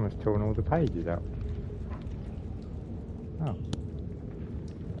 Someone's torn all the pages out. Oh.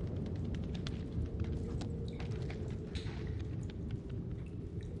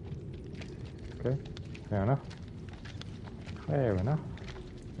 Okay, fair enough. Fair enough.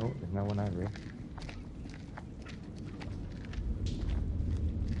 Oh, there's no one over here.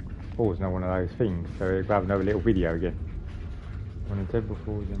 Oh, there's no one of those things, so we'll grab another little video again. When the temple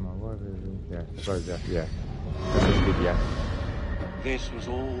falls in my wife, yeah, I suppose that, yeah. Video. This was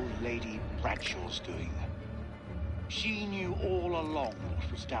all Lady Bradshaw's doing. She knew all along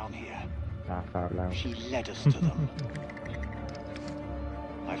what was down here. Laugh out loud. She led us to them.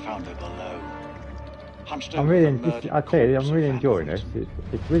 I found her below. I'm really, I tell you, I'm really enjoying this.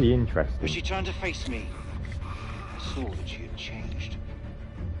 It's really interesting. As she turned to face me, I saw that she had changed.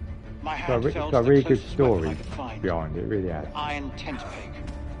 My hand it's fell got a to really the good closest weapon story I could find. behind it, really has. An iron tent peg.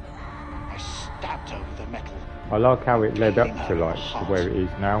 I stabbed her with the metal. I like how it led up to like to where it is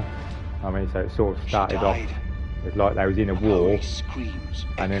now. I mean, so it sort of started off. It's like they was in a war,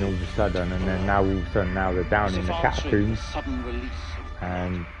 and then all of a sudden, and then now all of a sudden, now they're down in the catacombs,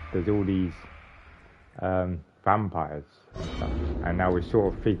 and there's all these vampires and stuff. And now we're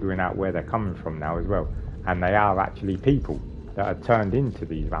sort of figuring out where they're coming from now as well, and they are actually people that are turned into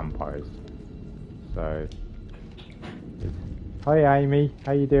these vampires. So, hi Amy,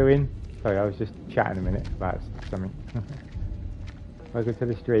 how you doing? Sorry, I was just chatting a minute about something. Welcome to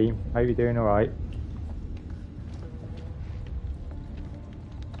the stream. Hope you're doing alright.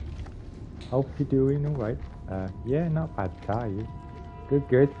 Hope you're doing alright. Yeah, not bad, are you? Good,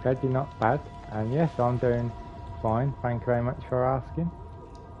 good. Glad you're not bad. And yes, I'm doing fine. Thank you very much for asking.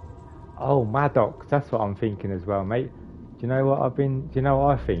 Oh, Maddox, that's what I'm thinking as well, mate. Do you know what do you know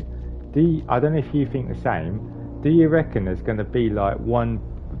what I think? I don't know if you think the same. Do you reckon there's going to be like one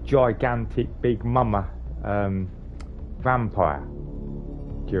gigantic big mama vampire?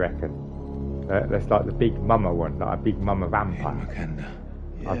 Do you reckon? That's like the big mama one, like a big mama vampire.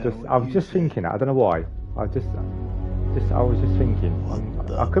 I was just thinking that. I don't know why. I was just thinking.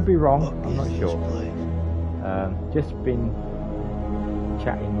 I could be wrong. I'm not sure. Just been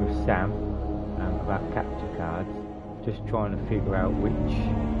chatting with Sam about capture cards. Just trying to figure out which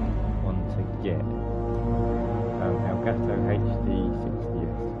one to get. Elgato HD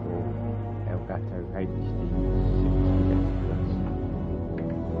 60S or Elgato HD 60S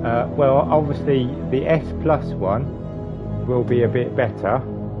Plus. Well, obviously the S Plus one will be a bit better,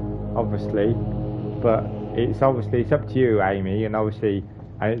 obviously, but it's up to you, Amy, and obviously,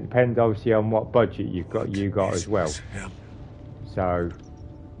 and it depends obviously on what budget you got as well. So,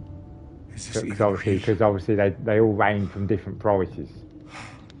 because obviously they all range from different prices.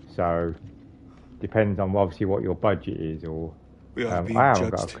 So, depends on obviously what your budget is, or We are being I haven't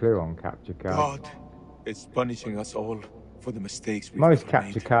judged. got a clue on capture cards. God is punishing us all for the mistakes we've Most ever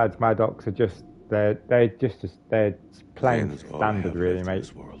capture made. cards, Maddox, are just they're plain Same as all I standard, have really, left in mate.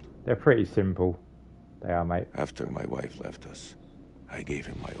 this world. They're pretty simple. They are, mate. After my wife left us, I gave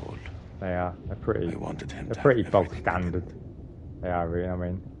him my all. They are. They're pretty. I wanted him They're to pretty have bog everything standard. They are really. I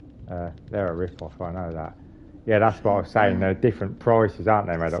mean, they're a rip-off. I know that. Yeah, that's what I was saying. They're different prices, aren't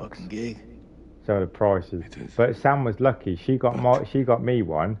they, Maddox? So the prices. But Sam was lucky. She got me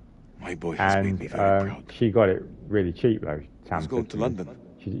one. My boy has made and me very proud. she got it really cheap though. Sam He's going said to me. London.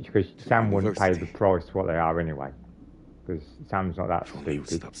 Because Sam wouldn't pay the price what they are anyway. Because Sam's not that stupid.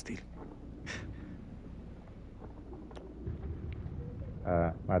 Stop stealing.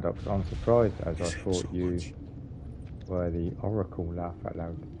 Maddox, I'm surprised as I thought you were the Oracle. Laugh out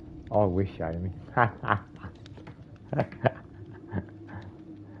loud. I wish, Amy.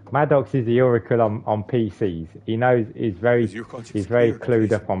 Maddox is the Oracle on PCs. He knows he's very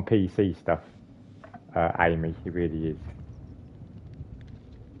clued up on PC stuff. Amy, he really is.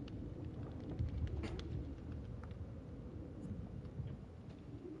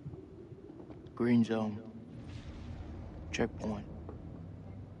 Green zone. Checkpoint.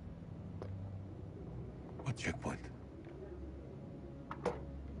 What checkpoint?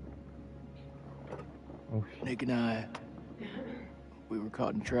 Oh, Nick and I, we were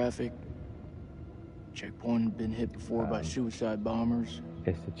caught in traffic. Checkpoint had been hit before by suicide bombers.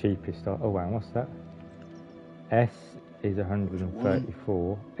 It's the cheapest. Oh, wow, what's that? S is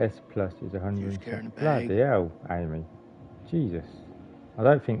 134. S plus is 100. Bloody hell, Amy. Jesus. I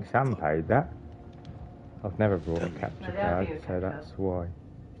don't think Sam paid that. I've never brought a capture card, so that's why.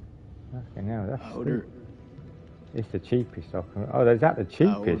 Fucking hell, that's sweet. It's the cheapest I can. Oh, is that the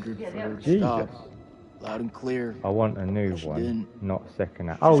cheapest? Jesus. Loud and clear. I want a new one, not second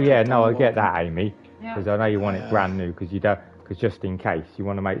hand. Oh yeah, no, I get that, Amy. Because I know you want it brand new, because you don't. Because just in case, you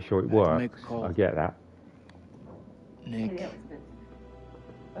want to make sure it works. I get that. Nick.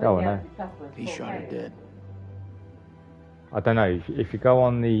 Oh, I know. He shot her dead. I don't know. If you go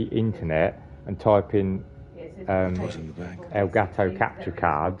on the internet and type in Elgato capture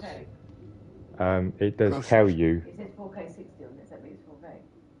cards, it does tell you. It says 4K 60 on this, that means 4K.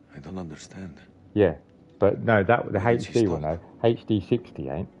 I don't understand. Yeah, but no, the HD one though, HD 60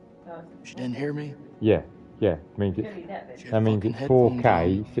 ain't. She didn't hear me? Yeah, means that means it's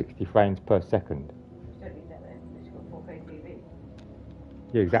 4K 60 frames per second.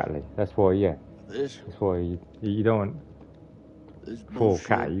 Yeah, exactly. That's why. Yeah, that's why you don't want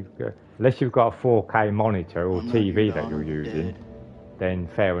 4K. Unless you've got a 4K monitor or TV that you're using, then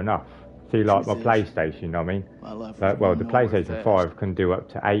fair enough. See, like my PlayStation, you know what I mean? Well, the PlayStation 5 can do up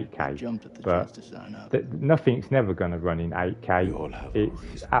to 8K, but nothing's never going to run in 8K.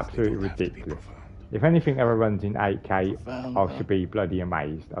 It's absolutely ridiculous. If anything ever runs in 8K, I should be bloody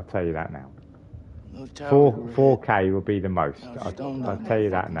amazed. I'll tell you that now. 4K will be the most. I'll tell you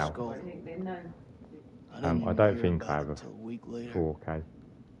that now. I don't think I have a 4K.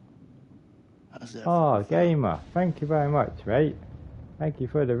 Oh, Gamer, thank you very much, mate. Thank you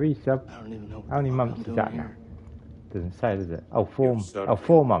for the resub. How many months is that now? Doesn't say, does it? Oh,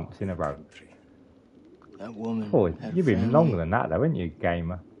 4 months in a row. That woman. Oh, you've been longer than that, though, haven't you,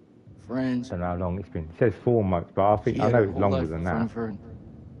 Gamer? Friends. I don't know how long it's been. It says 4 months, but I know it's longer than that.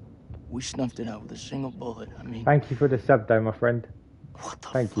 We snuffed it out with a single bullet. I mean. Thank you for the sub, though, my friend.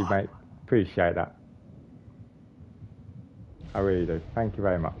 Thank you, mate. Appreciate that. I really do. Thank you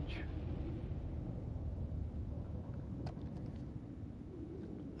very much.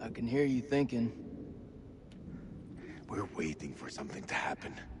 I can hear you thinking. We're waiting for something to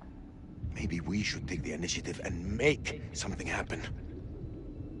happen. Maybe we should take the initiative and make something happen.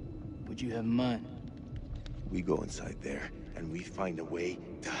 What'd you have in mind? We go inside there and we find a way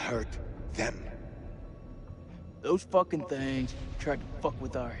to hurt them. Those fucking things tried to fuck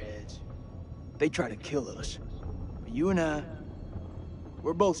with our heads. They try to kill us. But you and I,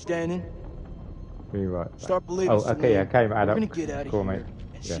 we're both standing. Be right. Start believing. Oh, okay, I came out. We're gonna get out of cool, here mate.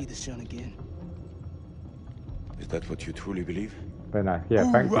 and see the sun again. Is that what you truly believe? But no,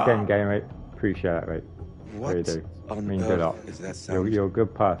 yeah, thanks again, game, mate. Appreciate that, mate. What Really do. on Means a lot. earth is that sound? You're a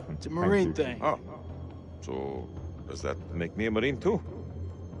good person. It's a Marine thing. Oh, so does that make me a Marine too?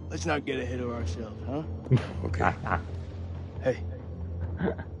 Let's not get ahead of ourselves, huh? Okay. Hey,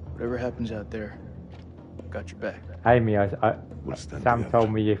 whatever happens out there, I've got your back. Amy, Sam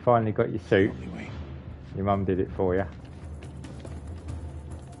told me you finally got your suit. Your mum did it for you.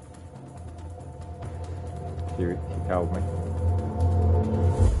 She told me.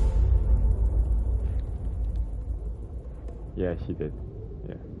 Yeah, she did.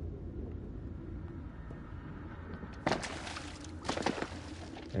 Yeah.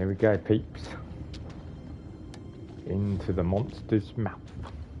 Here we go, peeps. Into the monster's mouth.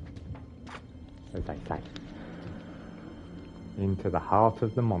 As they say. Into the heart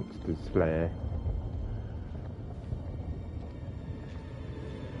of the monster's lair.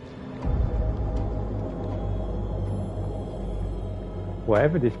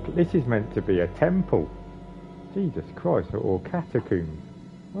 Whatever this is meant to be a temple. Jesus Christ, or catacombs.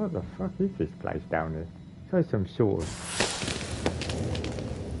 What the fuck is this place down here? So some sort of...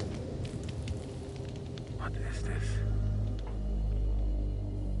 What is this?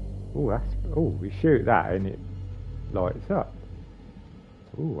 Oh, that's... Oh, we shoot that and it lights up.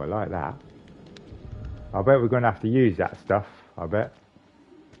 Oh, I like that. I bet we're going to have to use that stuff. I bet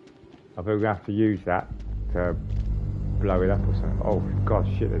we're going to have to use that to blow it up or something. Oh, God,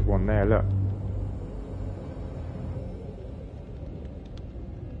 shit, there's one there, look.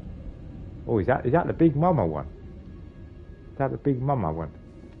 Oh, is that the Big Mama one? Is that the Big Mama one?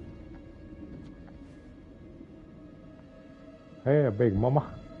 Hey, Big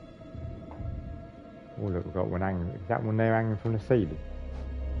Mama. Oh, look, we've got one hanging. Is that one there hanging from the ceiling?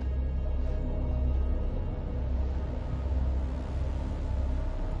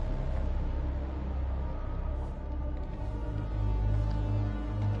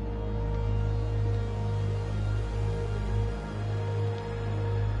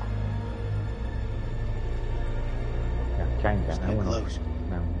 Change that now.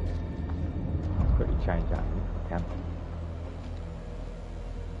 No. I'll quickly change that if I can.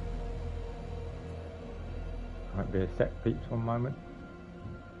 Might be a sec, peeps, one moment.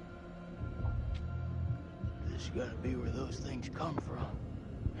 This gotta be where those things come from.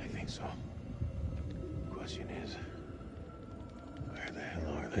 I think so. Question is, where the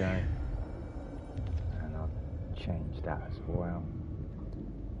hell are Okay. they? And I'll change that as well.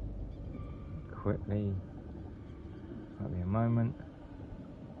 Quickly. Might be a moment.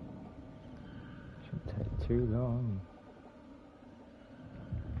 Shouldn't take too long.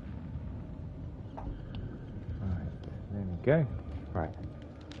 Right, there we go. Right,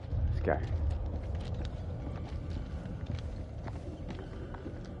 let's go.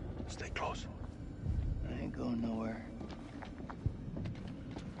 Stay close. I ain't going nowhere.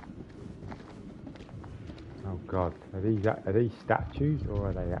 Oh God, are these statues or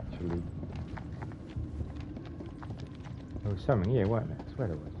are they actually? There was something here, weren't there? I swear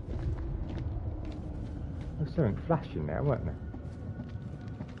there was. There was something flashing there, weren't there?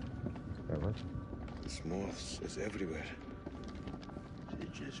 There was. This moths is everywhere. Is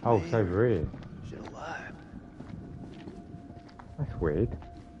it just Oh, me, it's over here. or is it alive? That's weird.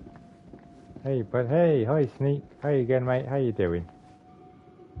 Hey, but hey, hi Sneak. How you again, mate? How you doing?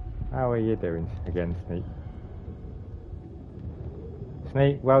 How are you doing again, Sneak?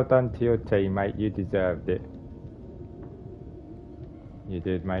 Sneak, well done to your team, mate. You deserved it. You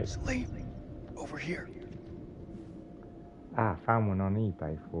did, mate. Sleep. Over here. Ah, found one on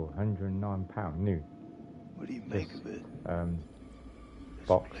eBay for £109 new. What do you make of it?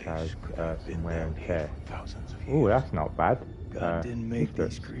 Box has some wear and tear. Oh, that's not bad. God didn't make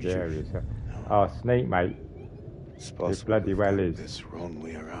this these looks creatures. scary as hell. Oh, Sneak, mate. It bloody well is. This wrong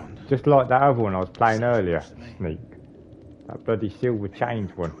way around. Just like that other one I was playing earlier, Sneak. That bloody silver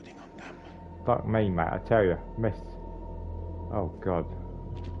chains one. Fuck me, mate, I tell you. Miss. Oh, God.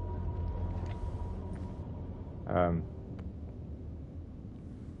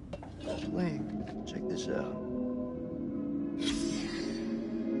 Link, check this out.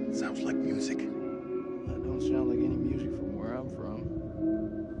 Sounds like music. That don't sound like any music from where I'm from.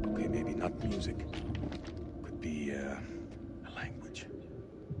 Okay, maybe not music. Could be a language.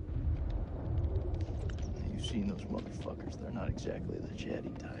 You've seen those motherfuckers. They're not exactly the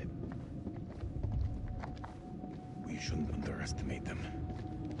chatty type. We shouldn't underestimate them.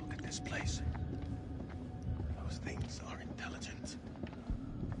 Look at this place. Those things are intelligent.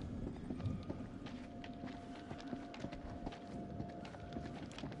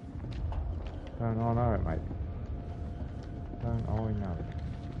 Don't I know it, mate? Don't I know it?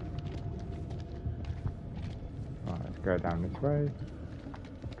 Right, let's go down this way.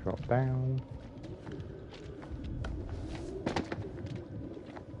 Drop down.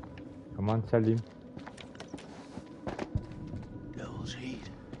 Come on, Selim. Devil's heat.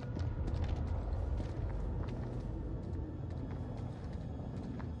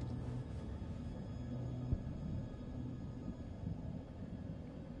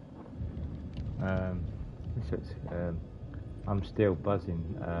 I'm still buzzing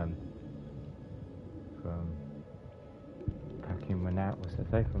from packing Ronaldo. What's that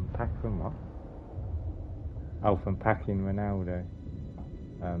say? From what? Oh, from packing Ronaldo.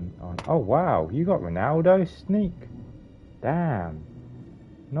 Oh wow, you got Ronaldo, Sneak. Damn,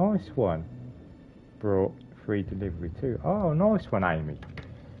 nice one. Brought free delivery too. Oh, nice one, Amy.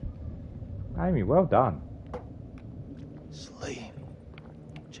 Amy, well done. Sleep.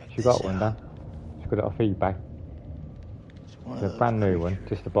 Check She got one done. She got it off eBay. It's a brand new one,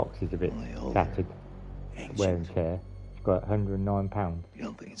 just the box is a bit tattered. Wear and tear. It's got £109. You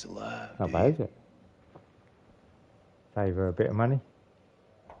don't think it's alive? Not bad, is it? Save her a bit of money.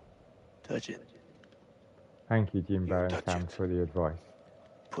 Touch it. Thank you, Jimbo and Sam, for the advice.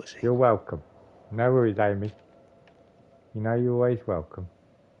 Pussy. You're welcome. No worries, Amy. You know you're always welcome.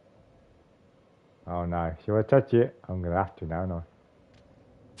 Oh no, shall I touch it? I'm gonna have to now, no.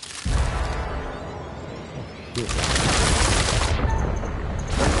 Oh shit.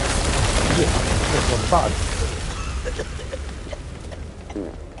 Shit, button.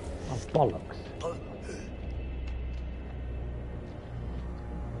 Oh bollocks.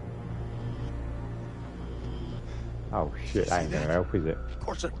 Oh shit, that ain't gonna help, is it? Of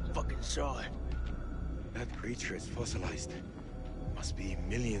course I fucking saw it. That creature is fossilized. Must be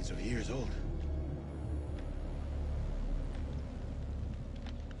millions of years old.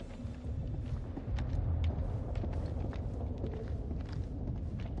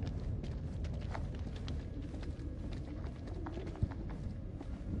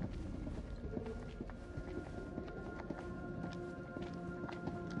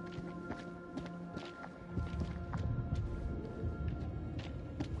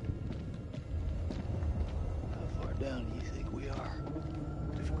 Down do you think we are?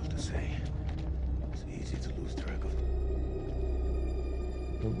 Difficult to say. It's easy to lose track of.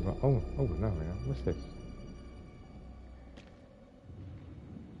 Oh, no, hang on. What's this?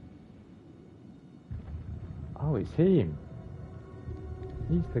 Oh, it's him.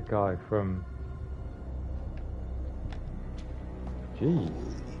 He's the guy from... Jeez.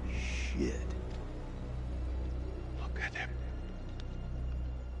 Holy shit. Look at him.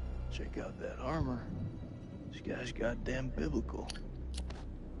 Check out that armor. This guy's goddamn biblical.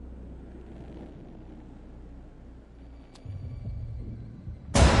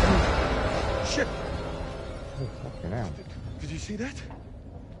 Shit! Oh, fucking hell. Did you see that?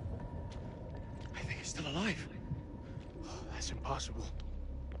 I think he's still alive. Oh, that's impossible.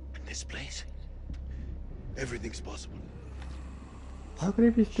 In this place, everything's possible. How could he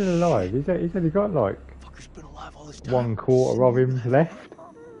be still alive? He's only got like Fucker's been alive all this time. 1/4 of him left.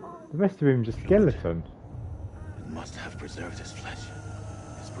 The rest of him's a skeleton. It must have preserved his flesh,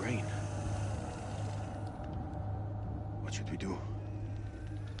 his brain. What should we do?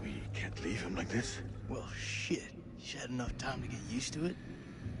 We can't leave him like this. Well, shit. He's had enough time to get used to it.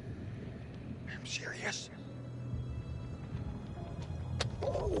 I'm serious.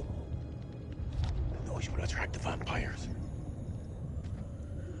 Oh. The noise will attract the vampires.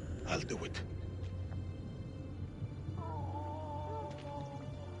 I'll do it.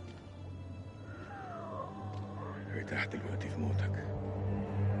 ارتحت دلوقتي في موتك.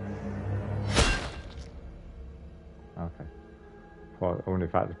 Okay. Well, I wonder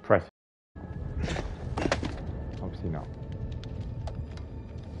if I had to press. Obviously not.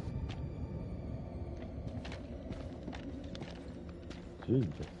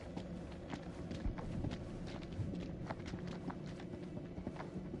 Jesus.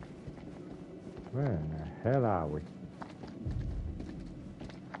 Where in the hell are we?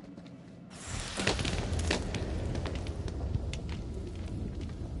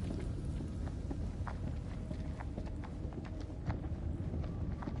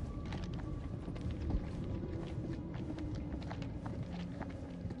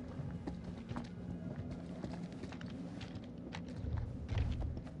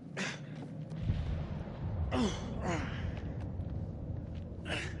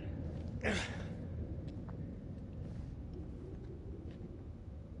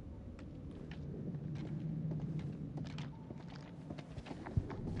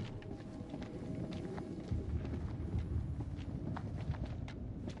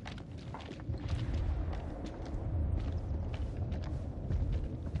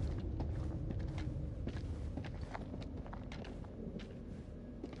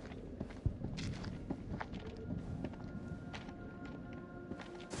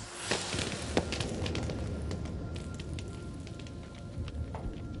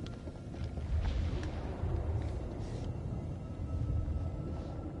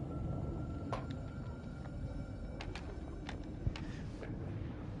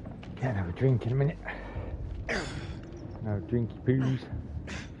 Can't have a drink in a minute. No drinky poos.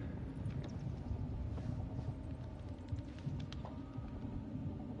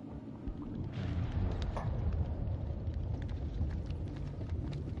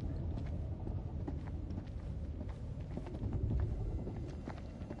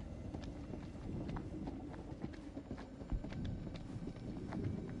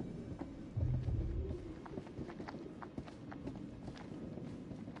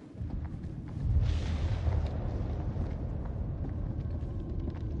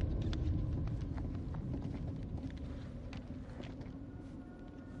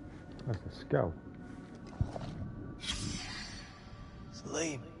 That's a skull. It's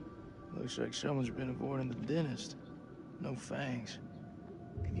lame. Looks like someone's been avoiding the dentist. No fangs.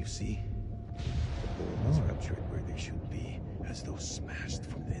 Can you see? The bone is ruptured where they should be, as though smashed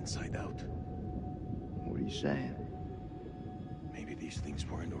from the inside out. you saying? Maybe these things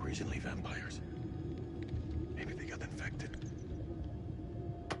weren't originally vampires. Maybe they got infected.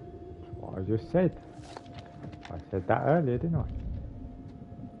 What I just said. I said that earlier, didn't I?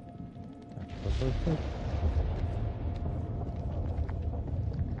 That's what I said.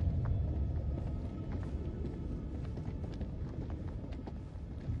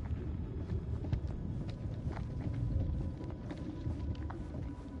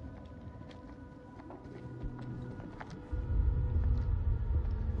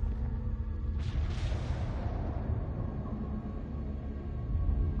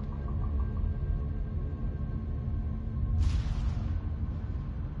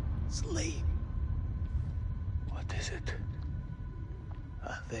 Sleep. What is it?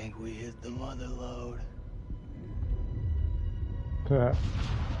 I think we hit the mother lode. Oh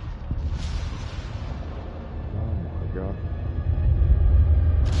my god.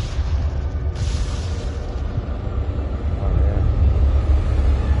 Oh yeah.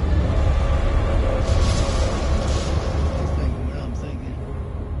 You're thinking what I'm thinking.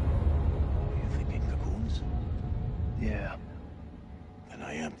 You thinking cocoons? Yeah. And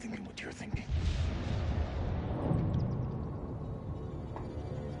I am thinking what you're thinking.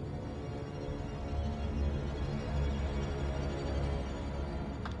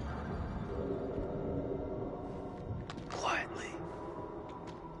 Quietly.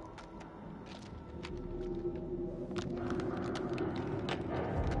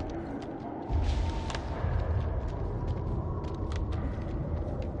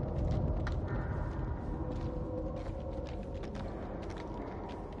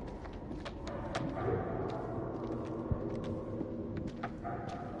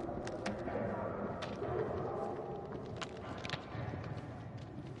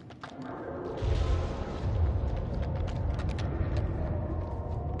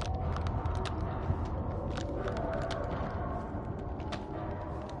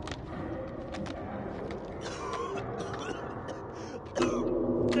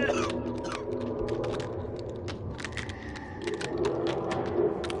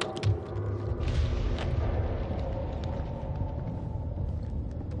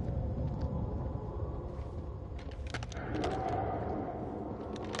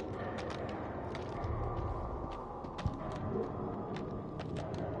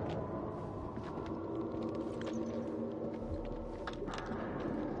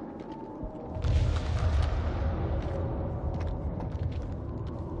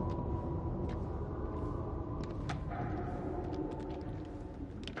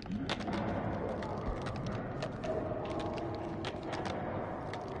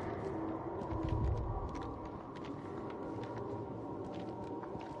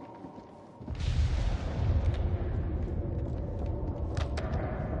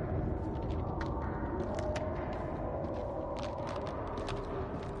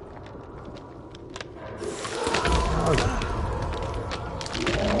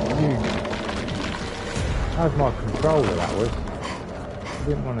 That was my controller, that was. I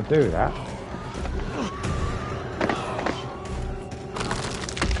didn't want to do that.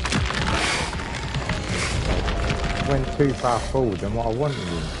 Went too far forward than what I wanted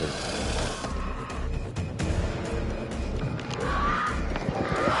him to.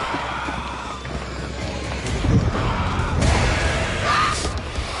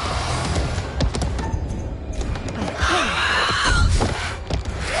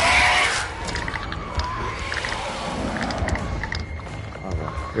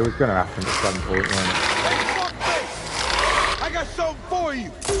 It was going to happen at some point, wasn't it? Hey, fuckface! I got something for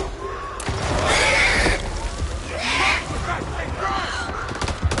you!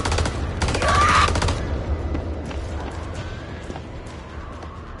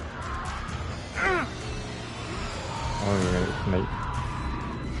 Oh yeah, it's neat.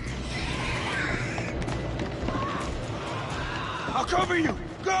 I'll cover you!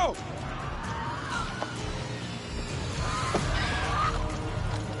 Go!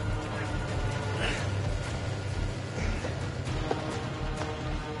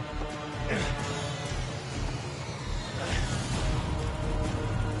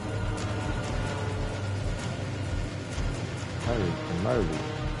 Holy moly.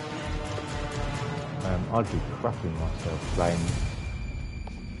 I'd be crapping myself playing.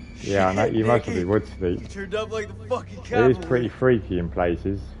 Yeah, I know, you most probably would sleep. You turned up like the fucking It cavalry. is pretty freaky in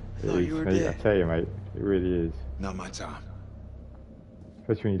places. It thought is you were neat, I dead. tell you, mate. It really is. Not my time.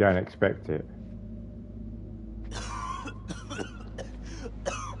 Especially when you don't expect it.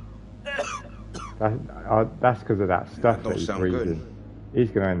 That's because of that stuff don't that he's sound breathing. good.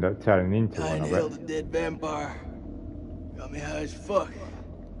 He's going to end up turning into I one, I inhaled bet. a dead vampire. Got me high as fuck.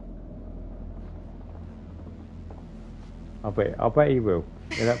 I bet he will.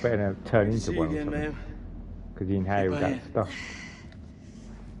 He'll not better turn Good to into see you one or again, something. man. Because he inhaled Keep that playing. stuff.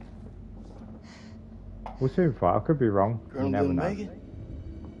 We'll soon find. I could be wrong. You Colonel never didn't know. make it?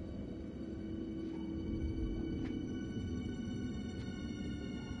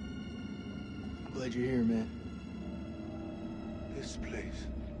 Glad you're here, man. This place.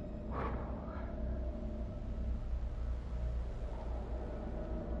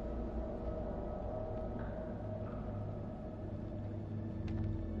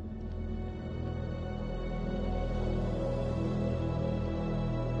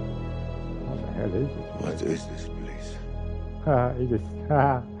 What the hell is this? What is this place? He just.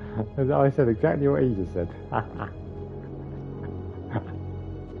 I said exactly what he just said.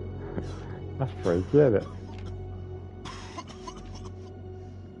 That's freaky, isn't it?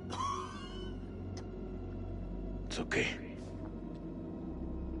 It's okay.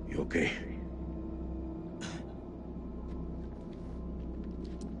 You okay?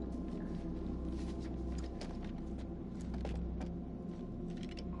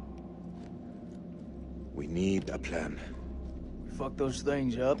 We need a plan. Fuck those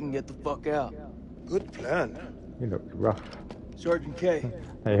things up and get the fuck out. Good plan. He looks rough. Sergeant K.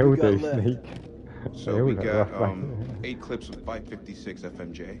 They what all we got do, left? Sneak. So They all we look got rough, mate. 8 clips of 556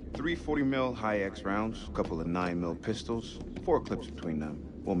 FMJ, 3 40mm high X rounds, a couple of 9mm pistols, 4 clips between them.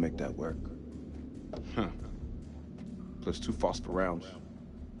 We'll make that work. Huh. Plus 2 phosphor rounds.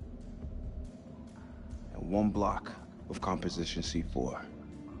 And 1 block of composition C4.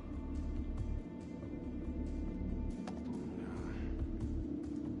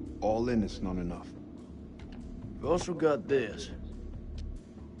 All in, it's not enough. We've also got this.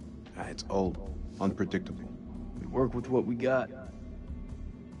 It's old, unpredictable. We work with what we got.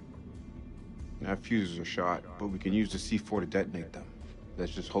 Our fuses are shot, but we can use the C4 to detonate them.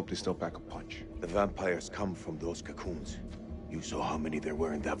 Let's just hope they still pack a punch. The vampires come from those cocoons. You saw how many there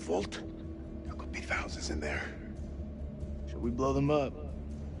were in that vault? There could be thousands in there. Should we blow them up?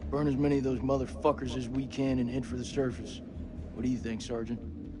 Burn as many of those motherfuckers as we can and head for the surface. What do you think, Sergeant?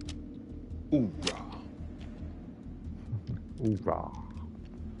 Hoorah. Hoorah.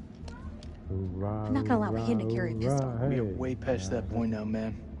 Hoorah. I'm not gonna allow him to carry a pistol. hoorah, We are hey. way past that point now,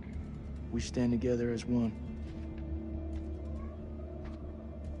 man. We stand together as one.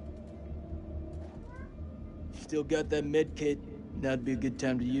 Still got that med kit. Now'd be a good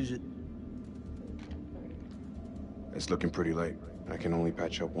time to use it. It's looking pretty late. I can only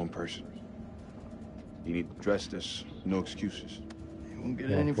patch up one person. You need to dress this. No excuses. You won't get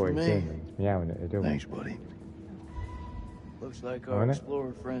Yeah, any from 42 me. minutes. Meowing at the door. Thanks, buddy. Looks like Oh, our innit?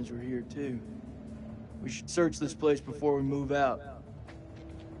 explorer friends were here too. We should search this place before we move out.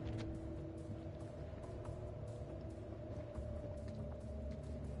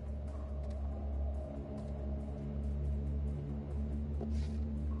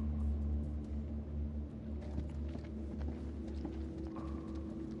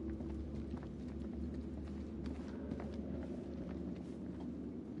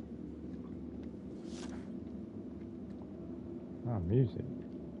 Ah, music.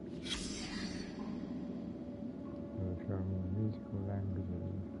 Musical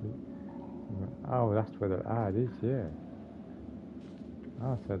languages. Oh, that's where the it is, yeah.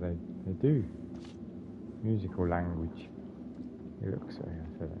 Oh, so they do musical language. It looks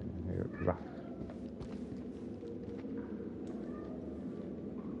it looks rough.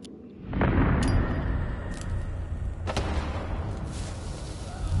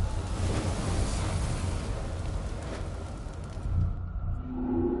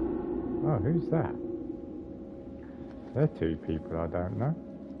 Oh, who's that? They're 2 people I don't know.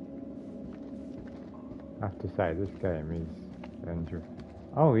 I have to say, this game is dangerous.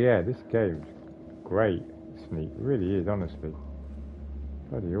 Oh yeah, this game's great, Sneak. It really is, honestly.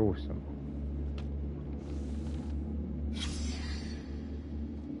 Bloody awesome.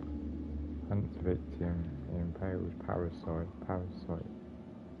 Hunts victim, impales parasite. Parasite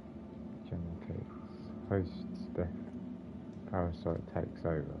generates. Host's death. Parasite takes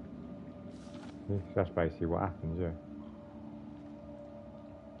over. That's basically what happens, yeah.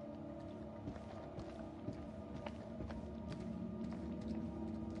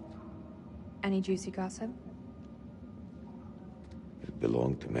 Any juicy gossip? It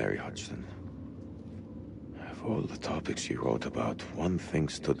belonged to Mary Hodgson. Of all the topics she wrote about, one thing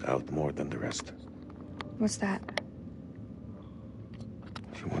stood out more than the rest. What's that?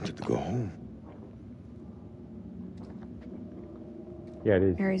 She wanted to go home. Yeah, it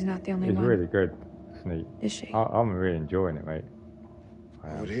is. Mary's not the only It's one. really good, Sneak. Is she? I'm really enjoying it, mate.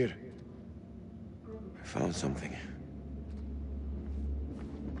 Over here. I found something.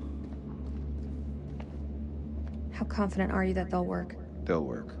 How confident are you that they'll work? They'll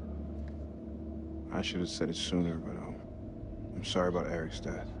work. I should have said it sooner, but I'm sorry about Eric's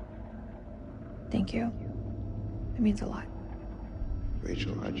death. Thank you. It means a lot.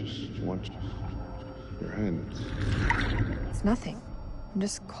 Rachel, I just want your hand. It's nothing. I'm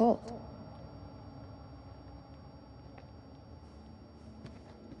just cold.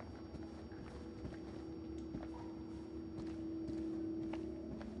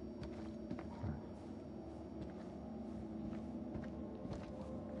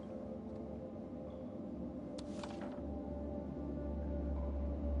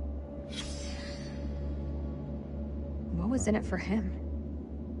 What was in it for him?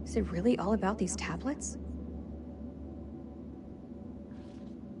 Is it really all about these tablets?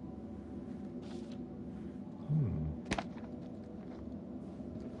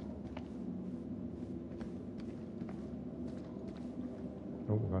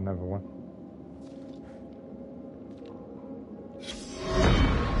 Oh, we've got another one.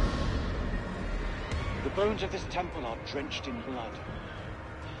 The bones of this temple are drenched in blood.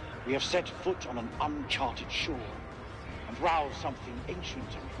 We have set foot on an uncharted shore and roused something ancient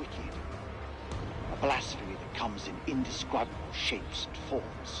and wicked. A blasphemy that comes in indescribable shapes and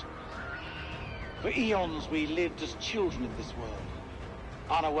forms. For eons we lived as children in this world,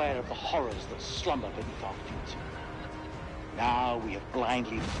 unaware of the horrors that slumber beneath our feet. Now we have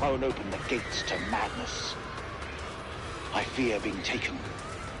blindly thrown open the gates to madness. I fear being taken,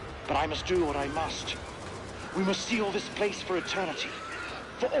 but I must do what I must. We must seal this place for eternity,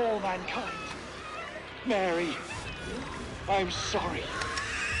 for all mankind. Mary, I'm sorry.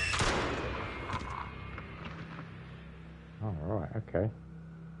 Oh, right, okay.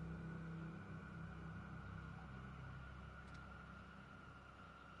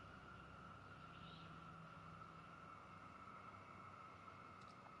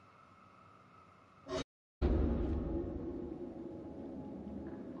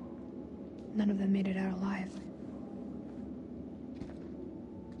 None of them made it out alive.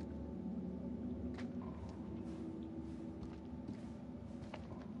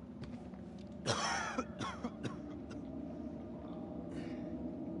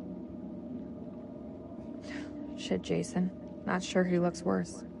 Shit, Jason. Not sure who looks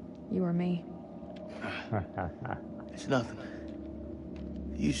worse. You or me. It's nothing.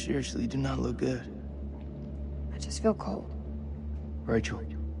 You seriously do not look good. I just feel cold. Rachel,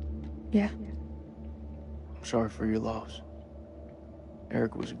 Yeah. I'm sorry for your loss.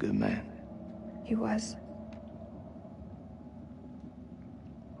 Eric was a good man. He was.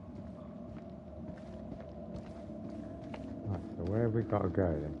 Right, so where have we got to go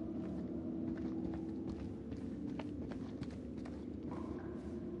then?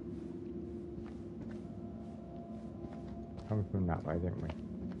 Come from that way, didn't we?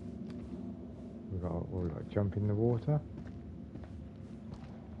 We've got to jump in the water.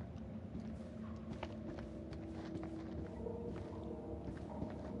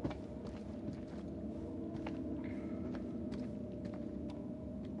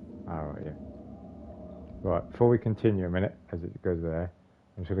 Alright, yeah. Right, before we continue a minute, as it goes there,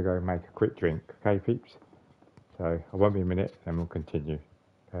 I'm just going to go make a quick drink, okay peeps? So, I won't be a minute, then we'll continue.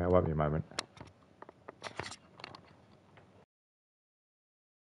 Okay, I won't be a moment.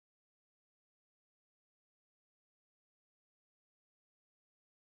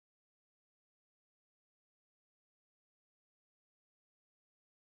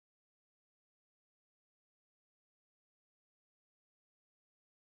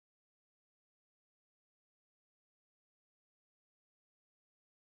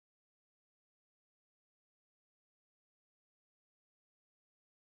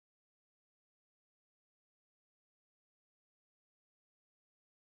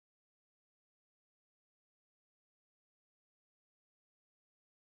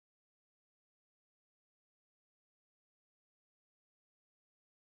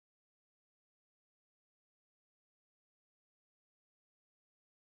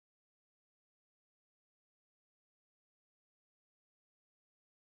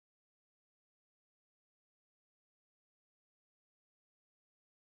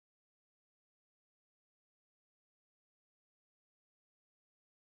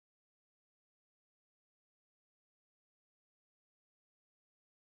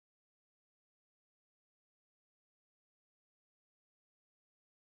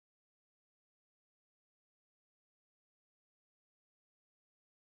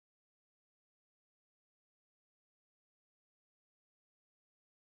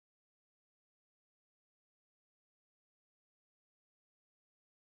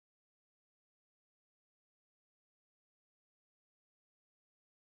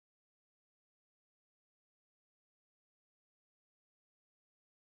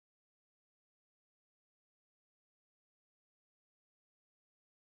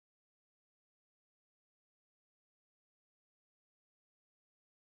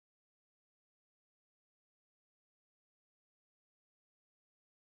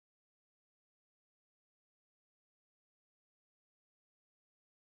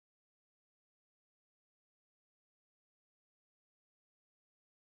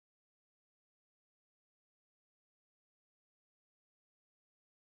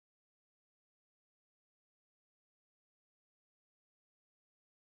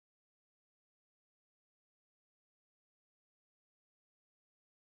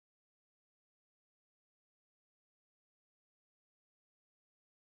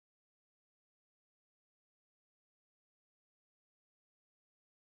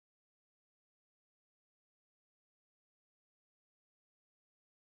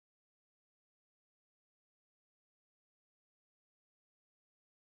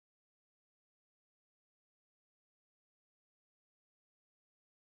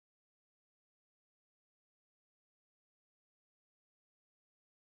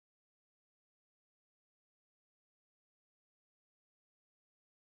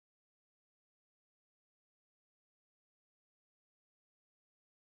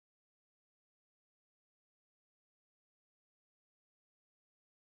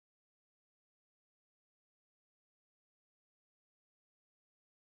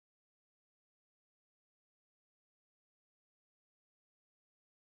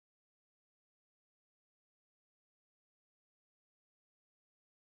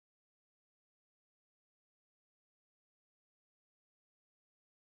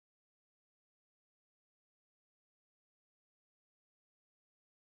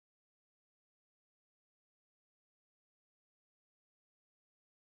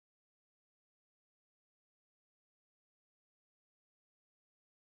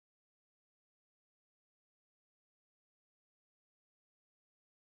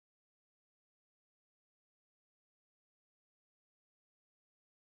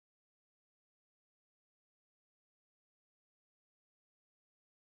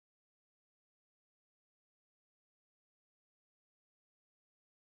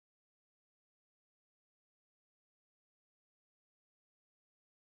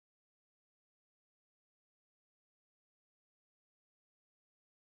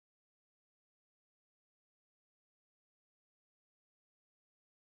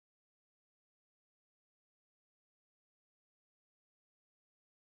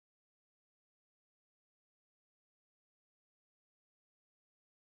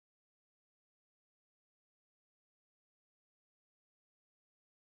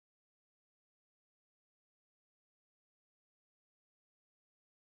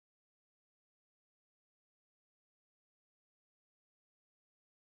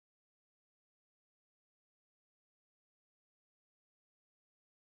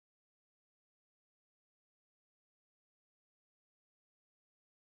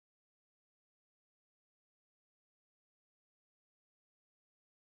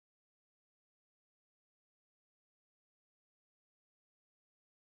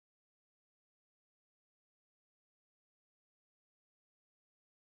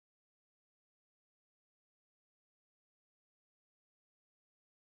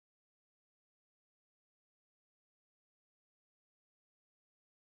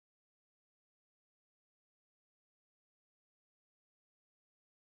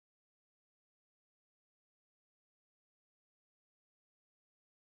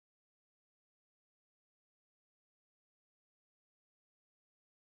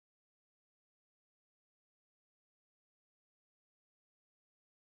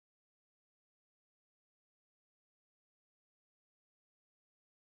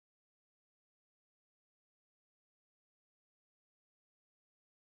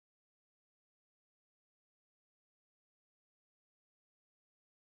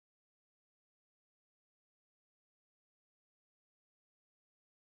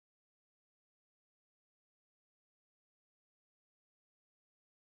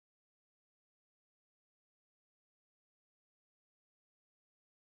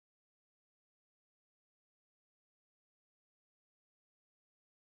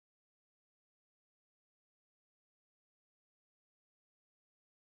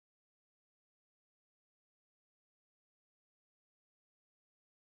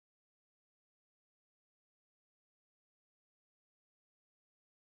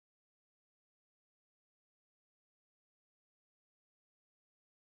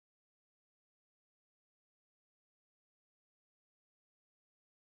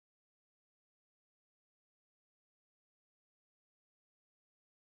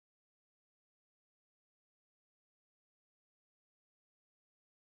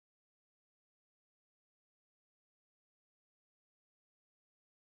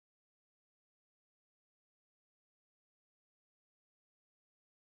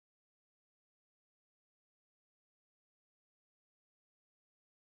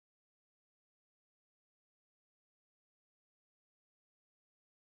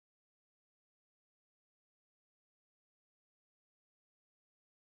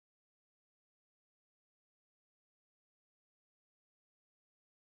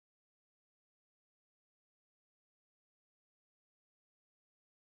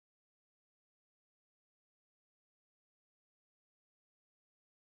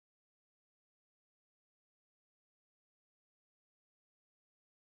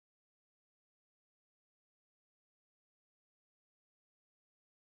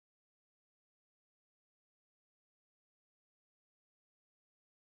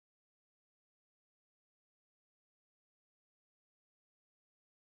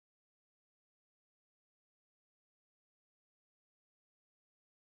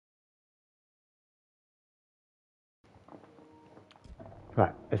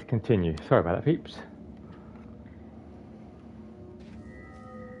 Right, let's continue. Sorry about that, peeps.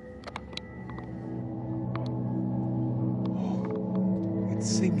 Oh, it's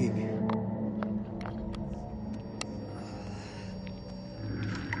singing.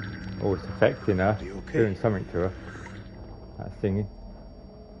 Oh, it's affecting her. Doing something to her. That's singing.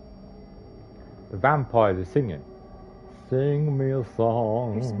 The vampires are singing. Sing me a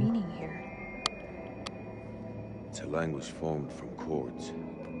song. There's meaning here. It's a language formed from chords,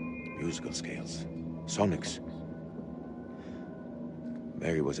 musical scales, sonics.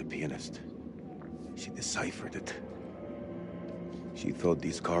 Mary was a pianist. She deciphered it. She thought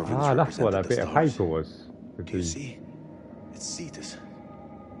these carvings that's what that represented bit the of stars. paper was. Do you see? It's Cetus,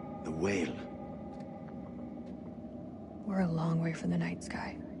 the whale. We're a long way from the night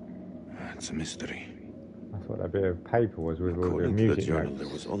sky. It's a mystery. That's what that bit of paper was with all the According to the music journal, notes.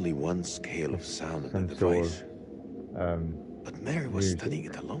 there was only one scale of sound in Some the sort device. of, But Mary was music. studying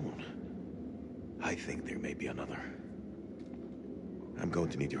it alone. I think there may be another. I'm going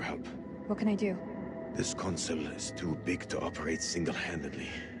to need your help. What can I do? This console is too big to operate single-handedly.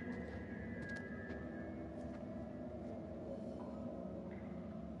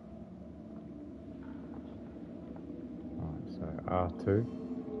 So R2.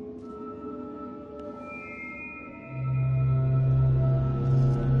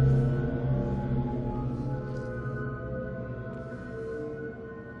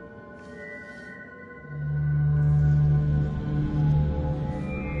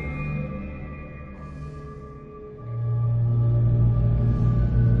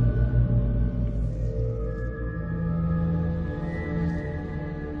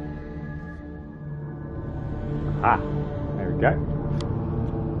 Ah, there we go.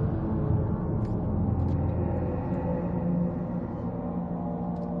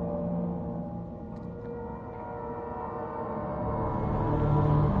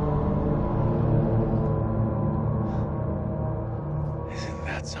 Isn't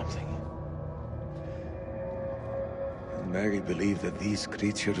that something? Mary believed that these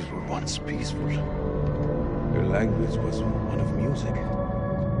creatures were once peaceful. Their language was one of music.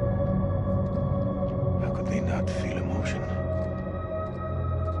 How could they not feel emotion?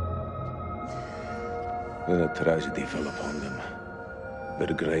 Then a tragedy fell upon them.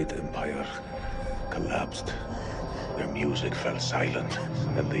 Their great empire collapsed. Their music fell silent,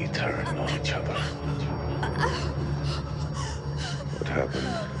 and they turned on each other. What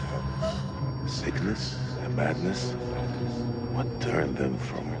happened? Sickness? A madness? What turned them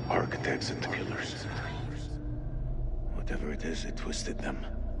from architects into killers? Whatever it is, it twisted them.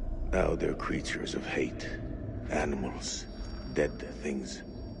 Now they're creatures of hate. Animals. Dead things.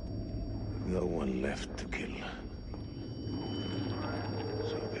 No one left to kill.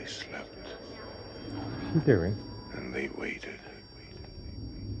 So they slept. What's she doing? And they waited.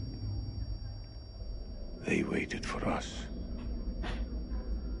 They waited for us.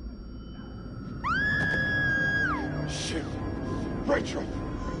 Shit! Rachel!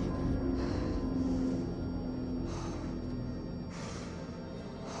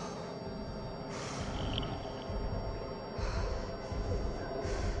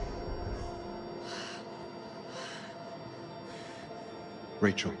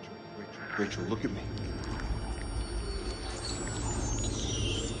 Rachel. Rachel, look at me.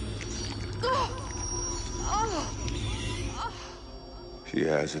 She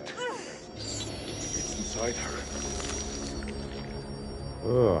has it. It's inside her.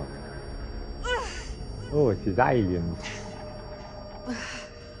 Oh. Oh, it's his aliens.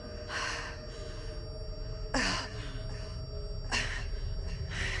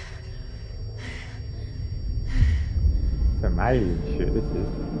 Some alien shit, this is.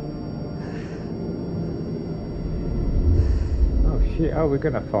 Oh shit, oh, we're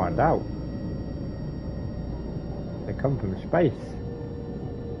gonna find out. They come from space.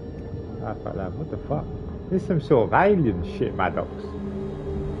 I thought that, what the fuck? There's some sort of alien shit, Maddox.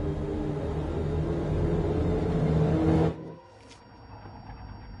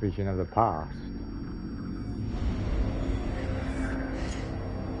 Vision of the past.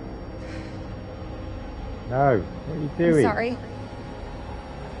 No, what are you doing? I'm sorry.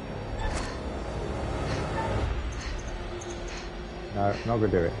 No, I'm not gonna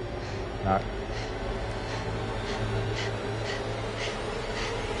do it. No.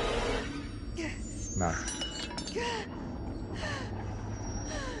 No.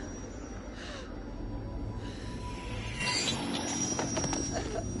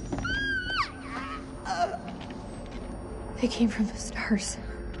 They came from the stars.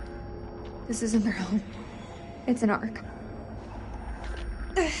 This isn't their home. It's an ark.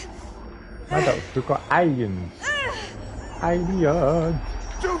 Maddox, we've got aliens. Aliens!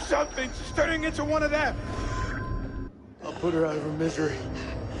 Do something! She's turning into one of them! I'll put her out of her misery.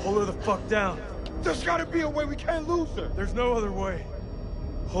 Hold her the fuck down. There's gotta be a way we can't lose her! There's no other way.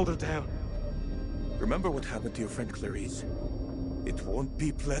 Hold her down. Remember what happened to your friend Clarice? It won't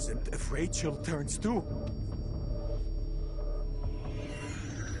be pleasant if Rachel turns too.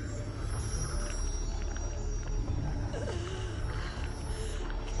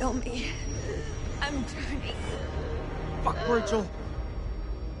 Kill me. I'm turning. Fuck, Rachel.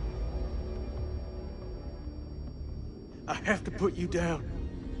 I have to put you down.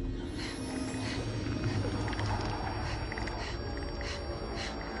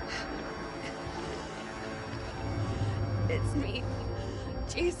 It's me,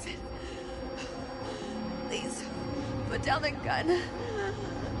 Jason. Please, put down the gun.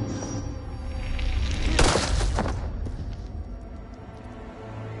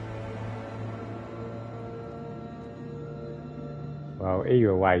 Well,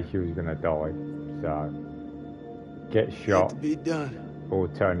 either way, she was gonna die. So, get shot To be done. or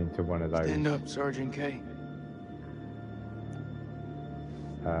turn into one of those Stand up, Sergeant K.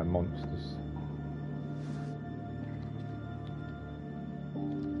 monsters.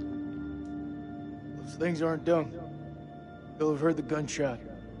 Those things aren't done. You'll have heard the gunshot.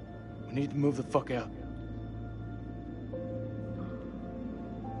 We need to move the fuck out.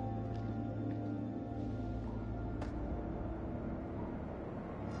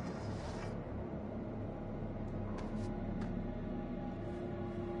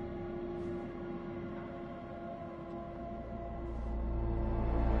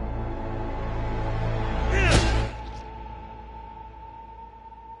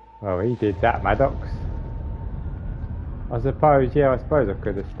 Well, he did that, Maddox. I suppose I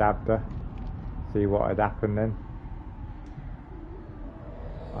could have stabbed her. See what had happened then.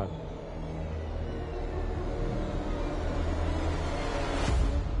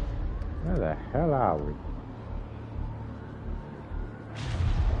 Where the hell are we?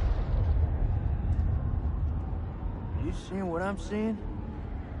 You seeing what I'm seeing?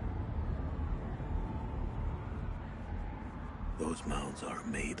 Those mounds are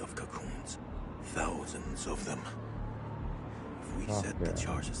made of cocoons. Thousands of them. If we set the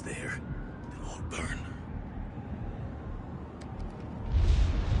charges there, they'll all burn.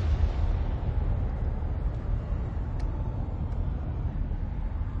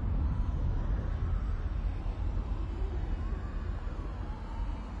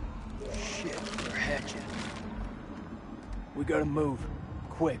 Shit, they're hatching. We gotta move.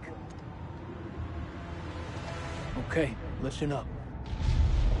 Quick. Okay, listen up.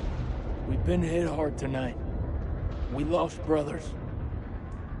 We've been hit hard tonight. We lost brothers.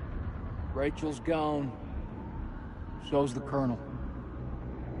 Rachel's gone. So's the Colonel.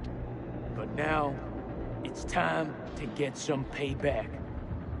 But now, it's time to get some payback.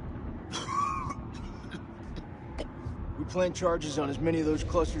 We plant charges on as many of those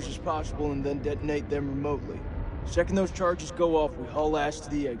clusters as possible and then detonate them remotely. Second those charges go off, we haul ass to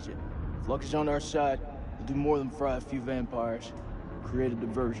the exit. If luck is on our side, we'll do more than fry a few vampires. Create a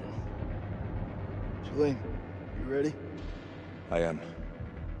diversion. Salim, you ready? I am.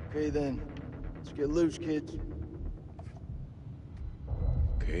 Okay then. Let's get loose, kids.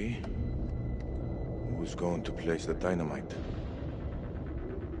 Okay. Who's going to place the dynamite?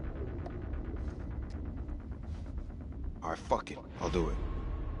 Alright, fuck it. I'll do it.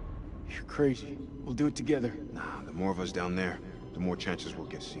 You're crazy. We'll do it together. Nah, the more of us down there, the more chances we'll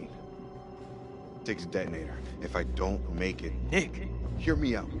get seen. Takes a detonator. If I don't make it... Nick! Hear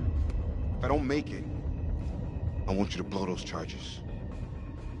me out. If I don't make it, I want you to blow those charges.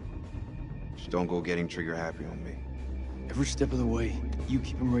 Just don't go getting trigger happy on me. Every step of the way, you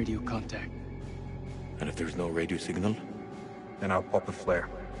keep in radio contact. And if there's no radio signal? Then I'll pop a flare.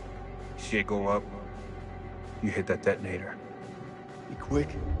 See it go up, you hit that detonator. Be quick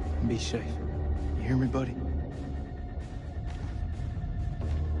and be safe. You hear me, buddy?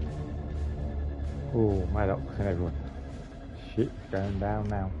 Oh, Maddox and everyone. Shit's going down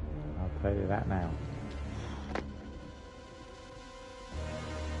now. I'll tell you that now.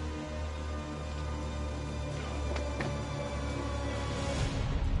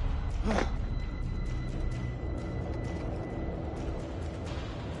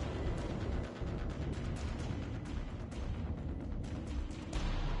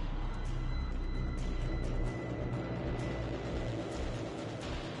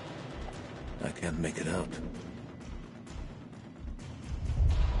 I can't make it out.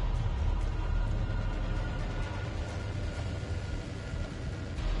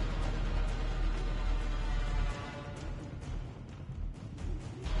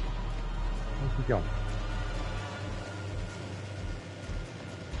 Where's he gone?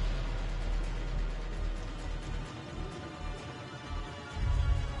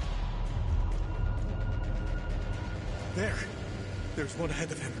 There's one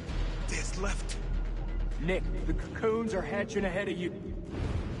ahead of him. To his left. Nick, the cocoons are hatching ahead of you.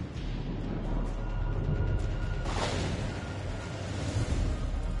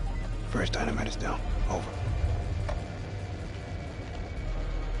 First dynamite is down. Over.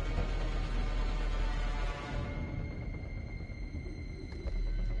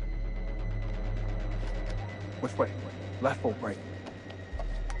 Which way? Left or right?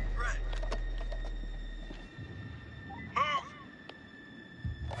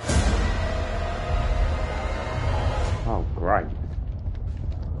 Oh, great.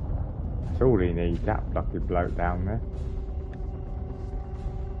 That's all he needs, that bloody bloke down there.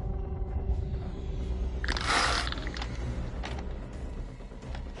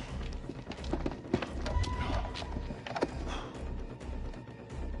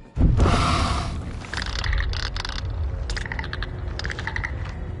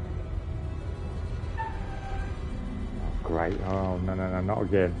 Great. Oh, no, no, no, not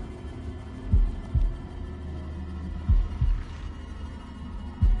again.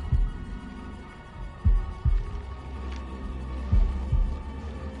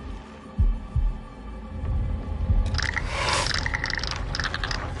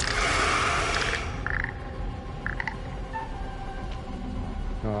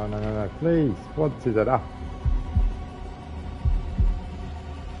 Oh, no, no, no, please. What is it? Ah.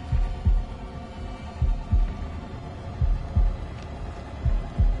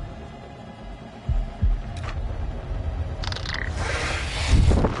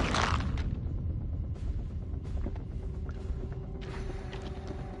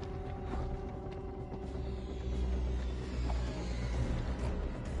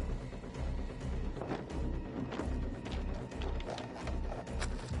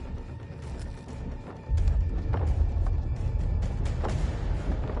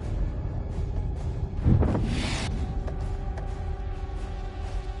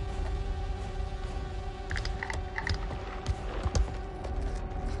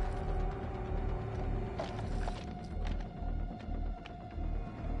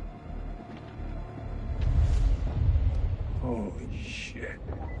 Holy shit.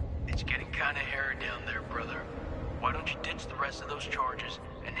 It's getting kind of hairy down there, brother. Why don't you ditch the rest of those charges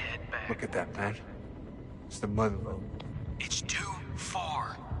and head back? Look at that, man. It's the mother road. It's too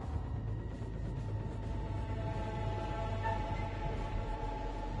far.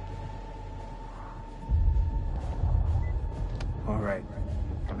 All right.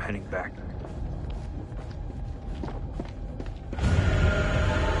 I'm heading back.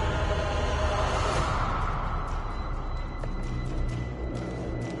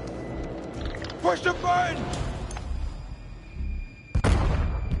 Push the button!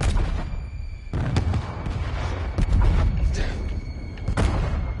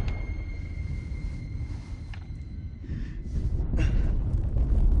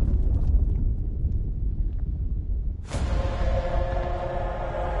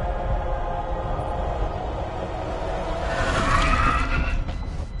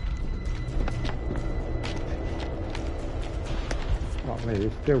 Not me,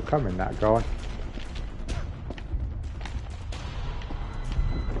 he's still coming, that guy.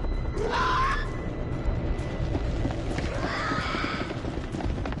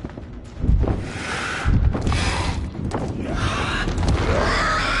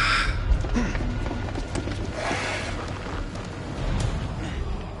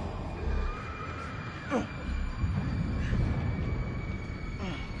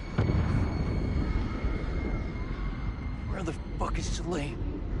 Where the fuck is Salim?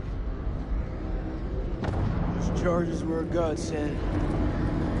 Those charges were a godsend.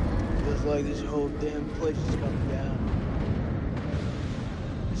 Feels like this whole damn place is coming down.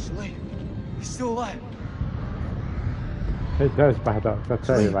 Salim, he's still alive. It does bad up, I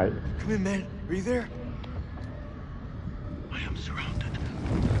tell you, mate. Come in, man. Are you there? I am surrounded.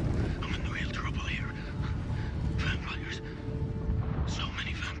 I'm in real trouble here. Vampires. So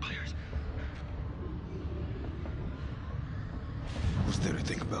many vampires. What's there to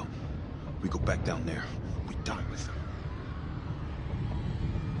think about? We go back down there. We die with them.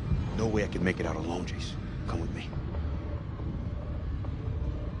 No way I can make it out alone, Jason. Come with me.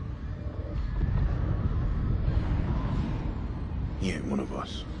 He ain't one of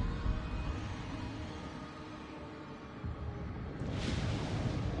us.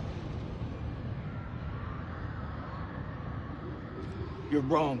 You're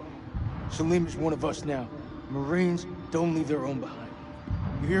wrong. Salim is one of us now. Marines don't leave their own behind.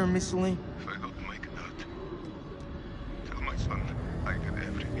 You hearing me, Salim? If I don't make it out, tell my son I did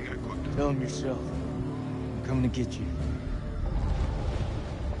everything I could. Tell him yourself. I'm coming to get you.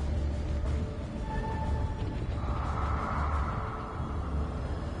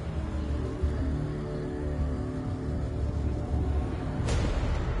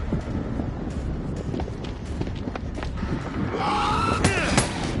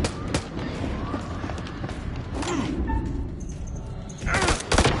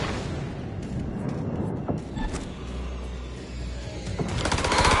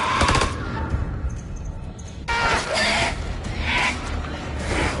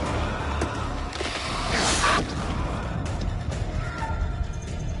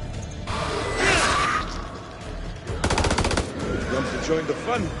 join the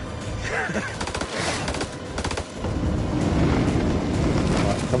fun.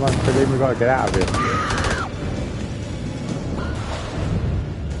 Right, come on, Salim, we've got to get out of here.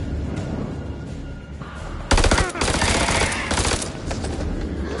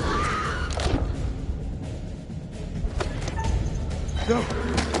 No.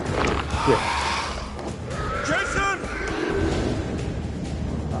 Shit. Jason!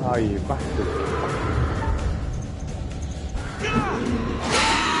 Oh, you bastard.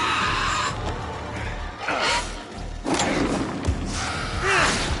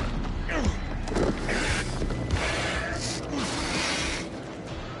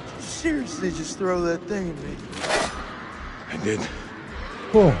 Seriously, just throw that thing at me. I did.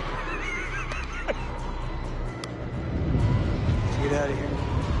 Oh. Get out of here.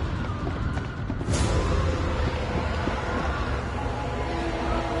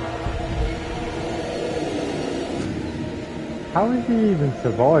 How is he even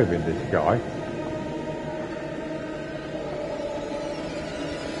surviving, this guy?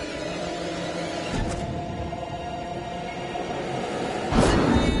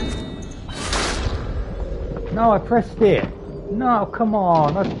 No, I pressed it. No, come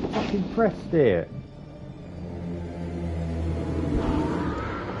on, I fucking pressed it.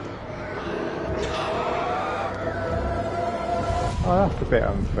 Oh, that's a bit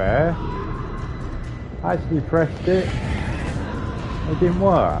unfair. I actually pressed it. It didn't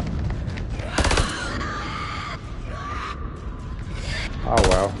work. Oh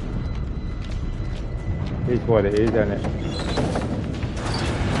well. It's what it is, isn't it?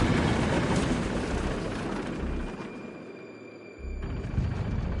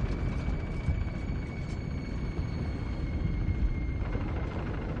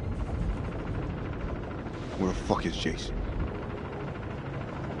 Where the fuck is Jason?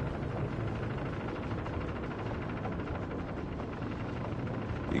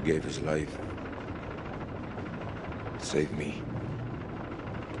 He gave his life. Save me.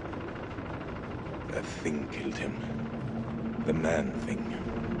 That thing killed him. The man thing.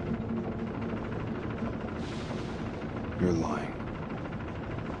 You're lying.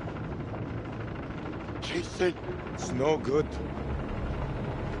 Jason! It's no good.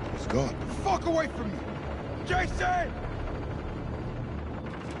 He's gone. Fuck away from me! Jason!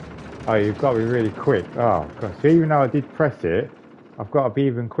 Oh, you've got to be really quick. Oh, God. So even though I did press it, I've got to be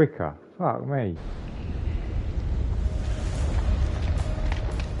even quicker. Fuck me.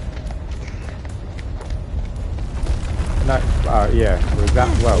 No, yeah, was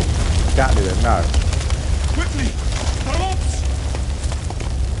that, well, that didn't, no. Quickly! Vamos!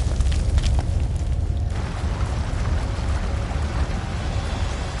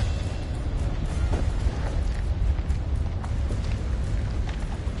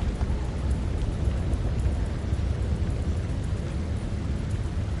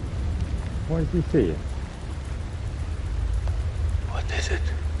 What is he seeing? What is it?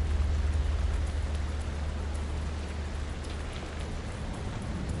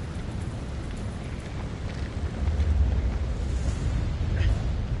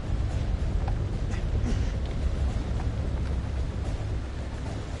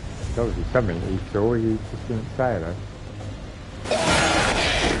 It's obviously something he saw, he just didn't say it though.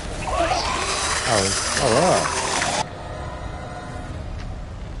 Oh, right.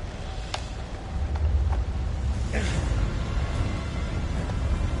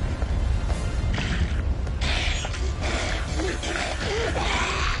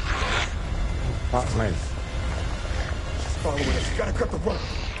 Fuck me. She's following us. You gotta grab the rope.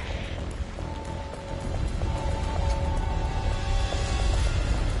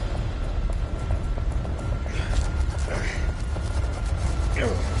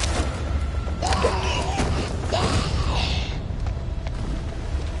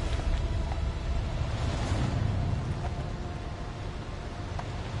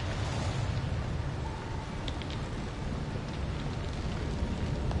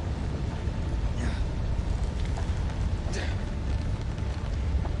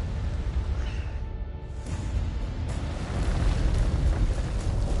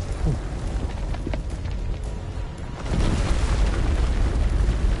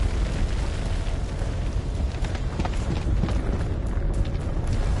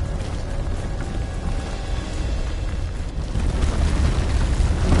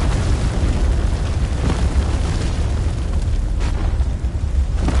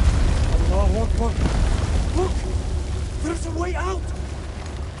 Look! There's a way out!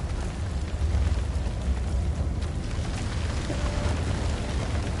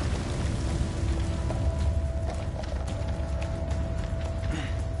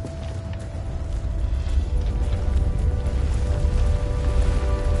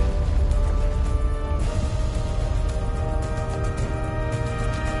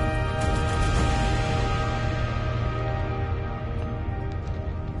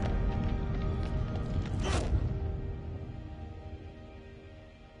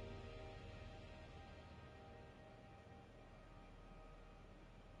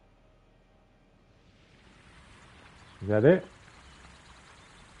 that it?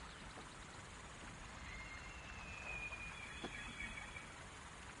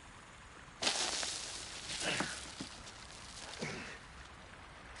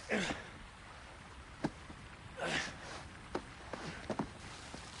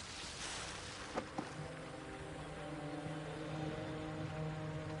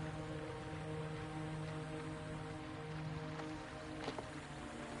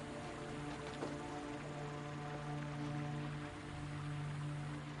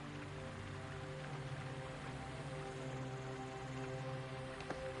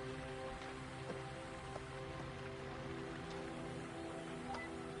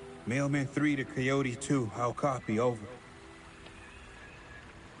 Mailman 3 to Coyote 2. I'll copy. Over.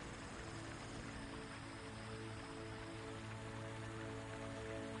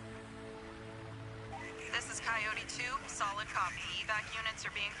 This is Coyote 2. Solid copy. Evac units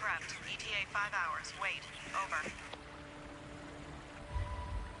are being prepped. ETA 5 hours. Wait. Over.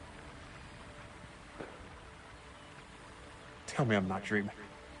 Tell me I'm not dreaming.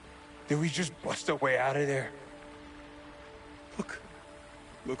 Did we just bust our way out of there?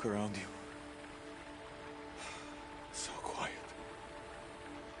 Look around you. So quiet.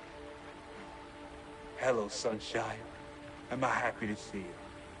 Hello, sunshine. Am I happy to see you?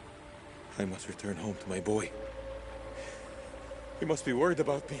 I must return home to my boy. He must be worried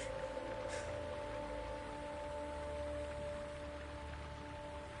about me.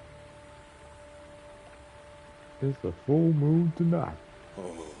 It's a full moon tonight. Oh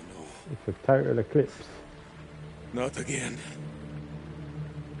no. It's a total eclipse. Not again.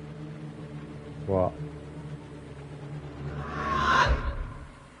 What?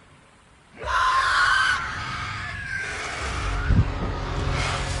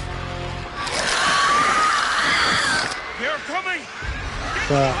 They're coming!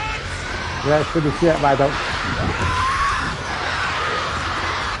 Let's finish it, my dog.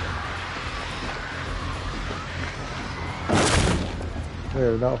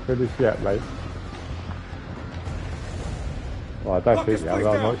 We're not finished yet, mate. Well, I don't think I'm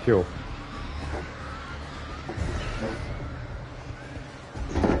not sure.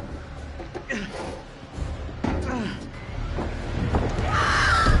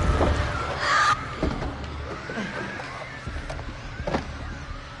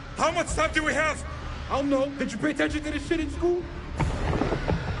 How much time do we have? I don't know. Did you pay attention to this shit in school?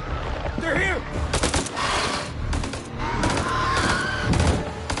 They're here!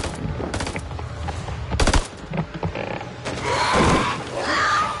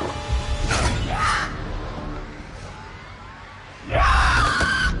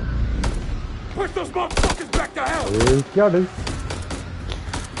 Push those motherfuckers back to hell! He's got it.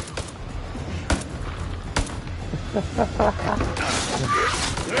 There's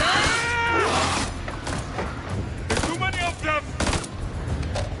too many of them!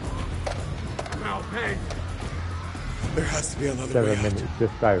 Now, hey! There has to be another 7 way minutes,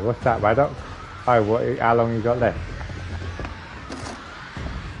 just so. What's that, my dog? Oh, what? How long you got left?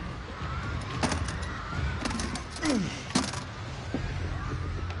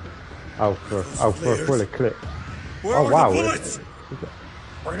 Oh, for a full eclipse. Where oh are wow! the bullets?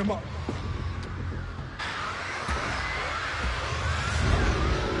 Bring them up.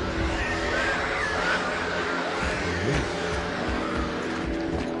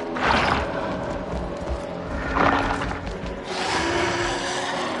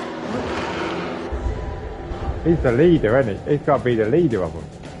 He's the leader, isn't he? He's got to be the leader of them.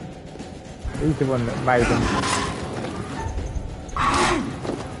 He's the one that made them.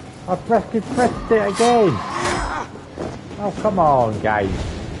 I pressed it again. Oh, come on, game.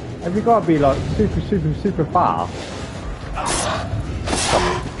 Have you got to be like super fast?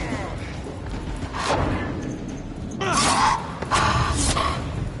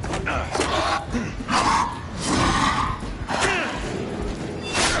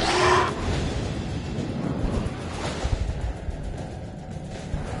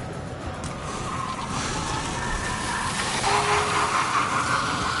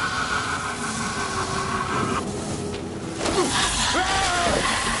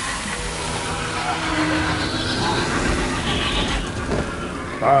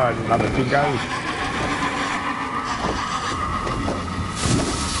 Another thing goes.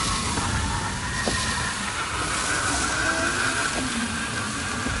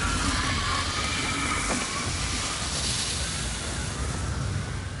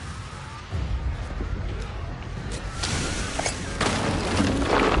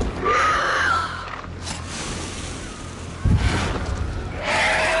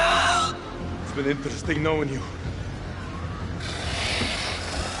 It's been interesting knowing you.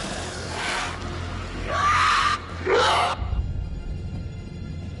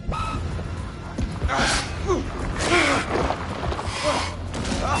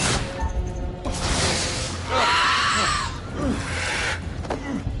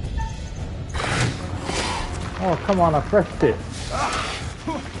 come on, I pressed it.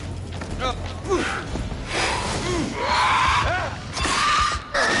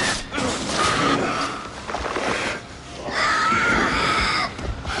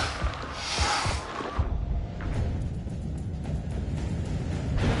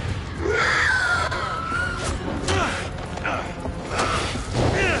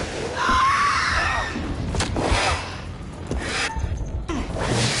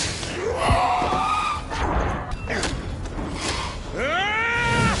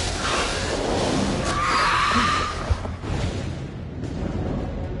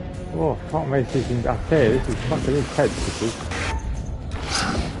 Oh, fuck me, this is up there. This is fucking intense, this is.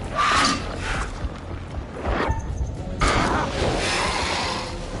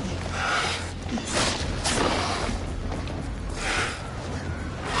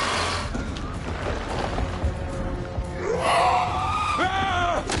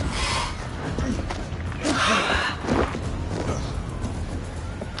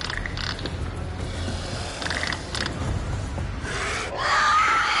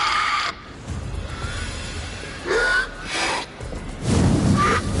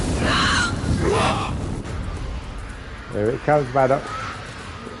 Here it comes, Maddox.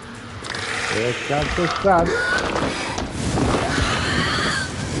 Here comes the sun.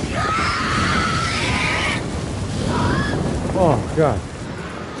 Oh, God.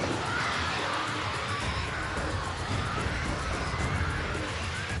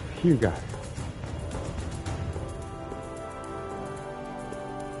 Hugo.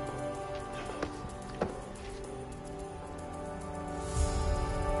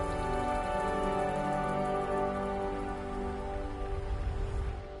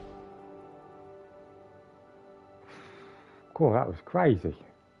 Oh, that was crazy. It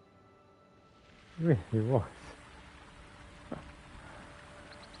really was.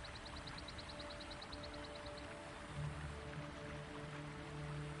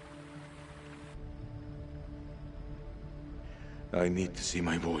 I need to see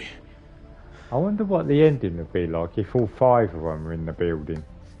my boy. I wonder what the ending would be like if all 5 of them were in the building.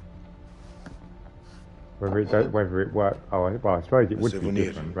 Whether it worked. Oh, well, I suppose it would be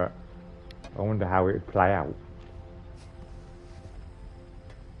different, but I wonder how it would play out.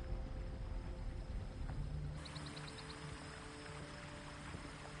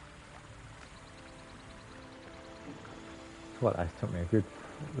 What, that took me a good,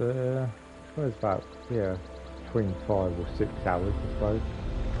 I suppose about, yeah, between 5 or 6 hours, I suppose.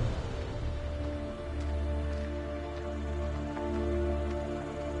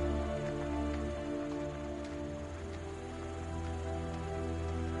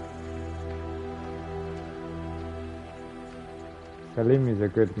 Salim is a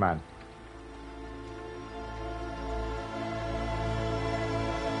good man.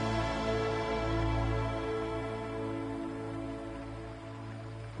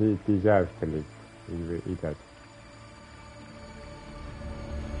 He deserves to live. He does.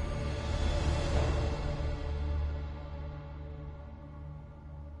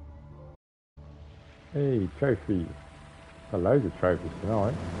 Hey, trophy. Got loads of trophies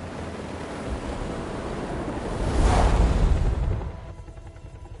tonight.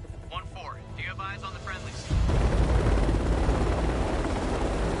 Do you have eyes on the friendlies?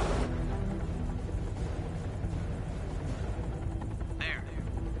 There.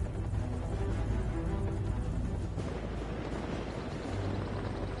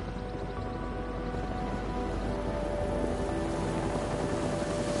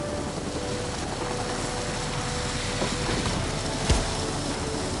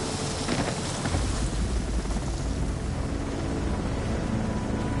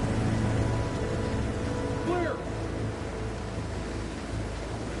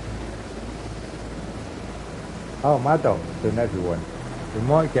 Oh, Maddox and everyone. We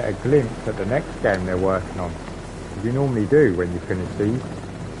might get a glimpse at the next game they're working on. As you normally do when you finish these.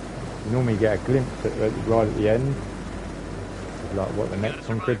 You normally get a glimpse at right at the end. Of like what the next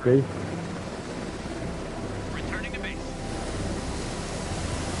one could be. Returning to base.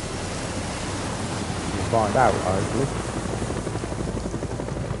 We'll find out, hopefully.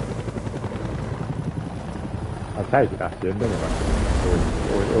 I take it that's the end anyway.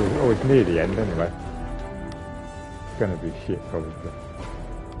 Or it's near the end anyway. It's gonna be shit probably.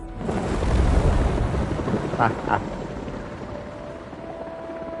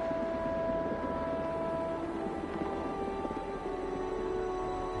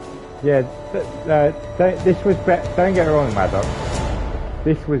 Yeah, this was better. Don't get me wrong, Maddox.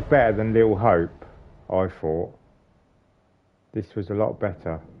 This was better than Little Hope, I thought. This was a lot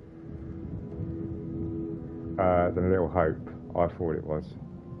better than Little Hope, I thought it was.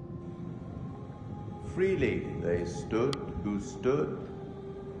 Freely they stood who stood,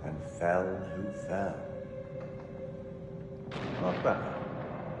 and fell who fell. Not bad.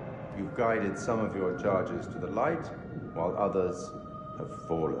 You've guided some of your charges to the light, while others have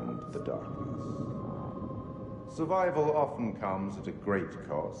fallen to the darkness. Survival often comes at a great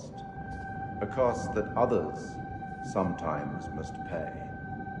cost, a cost that others sometimes must pay.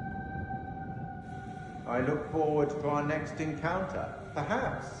 I look forward to our next encounter.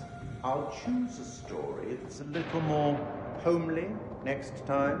 Perhaps I'll choose a story that's a little more homely next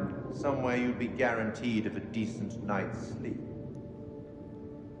time, somewhere you'll be guaranteed of a decent night's sleep.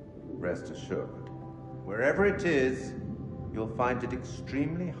 Rest assured, wherever it is, you'll find it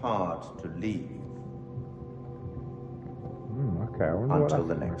extremely hard to leave. Okay, I wonder Until what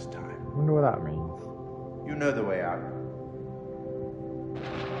the that next time. I wonder what that means. You know the way out.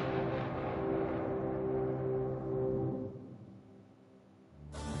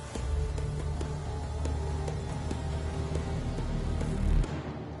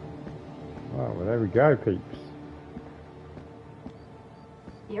 Well, there we go, peeps.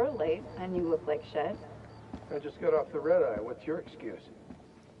 You're late, and you look like shit. I just got off the red eye. What's your excuse?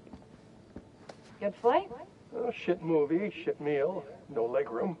 Good flight? Oh, shit movie, shit meal, no leg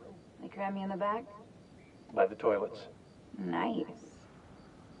room. They cram you in the back? By the toilets. Nice.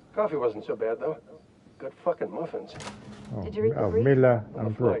 Coffee wasn't so bad, though. Good fucking muffins. Oh, Did you read the brief? Miller On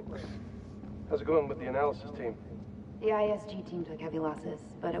and the flight. Brooks. How's it going with the analysis team? The ISG team took heavy losses,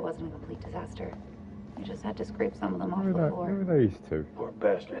 but it wasn't a complete disaster. We just had to scrape some of them off Who the are floor. these two? Poor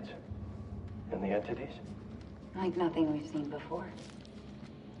bastards. And the entities? Like nothing we've seen before.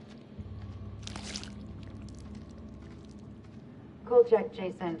 Kolchak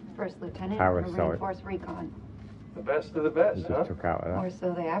Jason, First Lieutenant, Parasite. Marine Force Recon. The best of the best, He huh? just took out of Or that.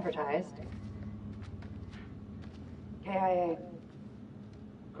 so they advertised. KIA.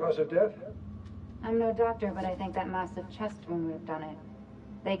 Cause of death? I'm no doctor, but I think that massive chest wound would have done it.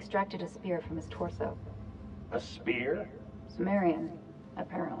 They extracted a spear from his torso. A spear? Sumerian,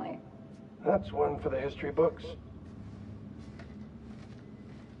 apparently. That's one for the history books.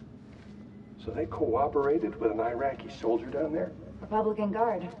 So they cooperated with an Iraqi soldier down there? Republican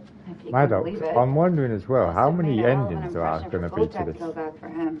Guard, if you can Maddox, believe it. I'm wondering as well, how many Made a hell of an endings there are impression going to for be to Kolchak this? go back for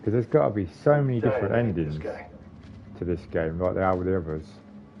him. Because there's got to be so many different Dynamite, endings this guy. to this game, like there are with the others.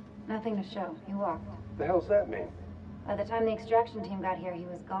 Nothing to show. He walked. The hell's that mean? By the time the extraction team got here, he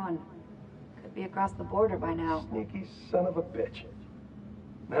was gone. Could be across the border by now. Sneaky son of a bitch.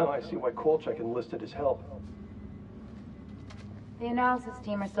 Now I see why Kolchak enlisted his help. The analysis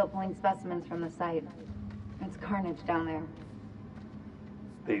team are still pulling specimens from the site. It's carnage down there.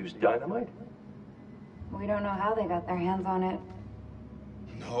 They used dynamite? We don't know how they got their hands on it.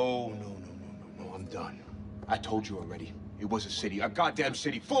 No, I'm done. I told you already. It was a city, a goddamn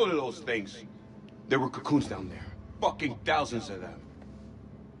city full of those things. There were cocoons down there. Fucking thousands of them.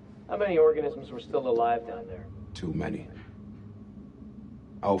 How many organisms were still alive down there? Too many.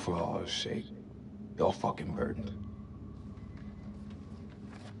 Oh, for Allah's sake. They're all fucking burned.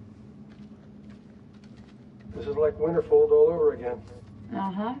 This is like Winterfold all over again.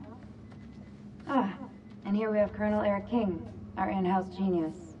 Uh-huh. Ah, and here we have Colonel Eric King, our in-house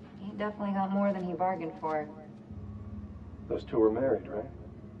genius. He definitely got more than he bargained for. Those two were married, right?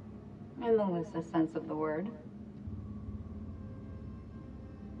 In the loosest sense of the word.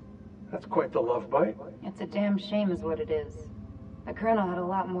 That's quite the love bite. It's a damn shame is what it is. The Colonel had a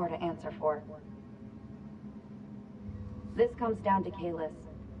lot more to answer for. This comes down to Kalis.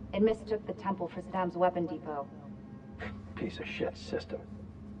 It mistook the temple for Saddam's weapon depot. Piece of shit system.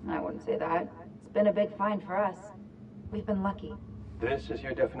 I wouldn't say that. It's been a big find for us. We've been lucky. This is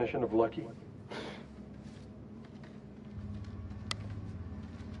your definition of lucky?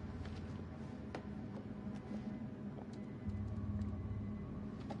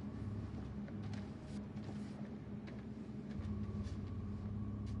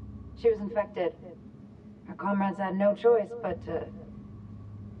 She was infected. Her comrades had no choice but to...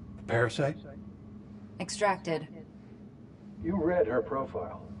 Parasite? Extracted. You read her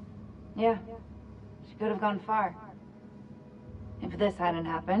profile. Yeah. She could have gone far. If this hadn't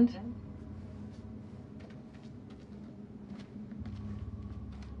happened.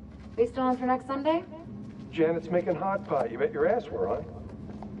 We still on for next Sunday? Janet's making hot pot. You bet your ass we're on.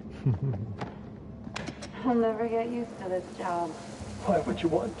 I'll never get used to this job. Why would you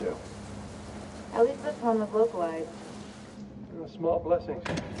want to? At least this one was localized. Small blessings.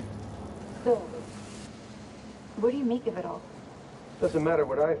 Still. What do you make of it all? Doesn't matter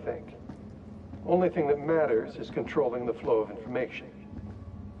what I think. Only thing that matters is controlling the flow of information.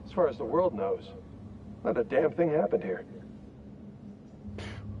 As far as the world knows, not a damn thing happened here.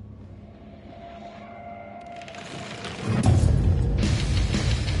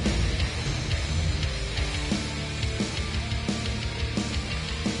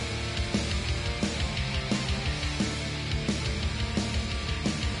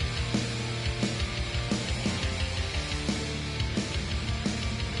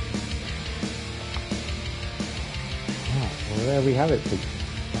 Well, there we have it.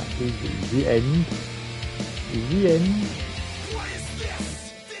 That is the end. The end.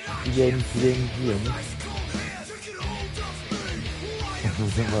 The end, the end, the end.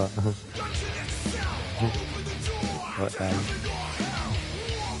 What then?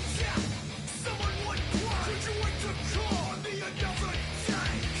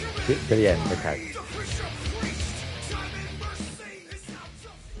 Get to the end, okay.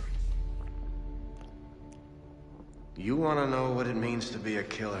 You want to know what it means to be a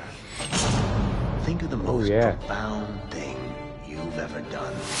killer? Think of the most profound thing you've ever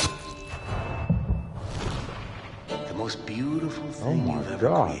done. The most beautiful thing you've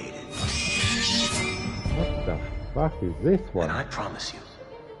ever created. What the fuck is this one? And I promise you,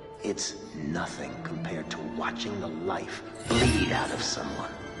 it's nothing compared to watching the life bleed out of someone.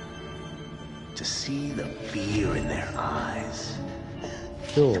 To see the fear in their eyes.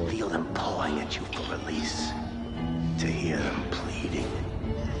 Sure. To feel them pawing at you for release. To hear them pleading,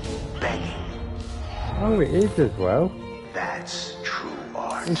 begging. Oh, it is as well. That's true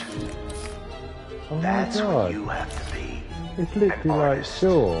art. Oh That's my what god. you have to be. It's literally like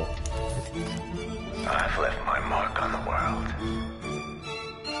Saw. I've left my mark on the world.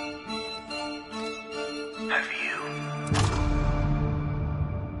 Have you?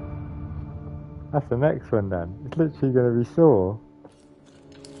 That's the next one then. It's literally going to be Saw.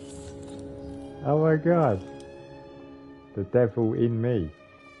 Oh my god. The devil in me.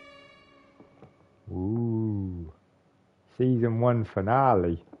 Ooh. Season 1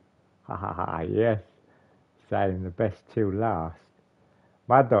 finale. Ha ha ha, yes. Saving the best till last.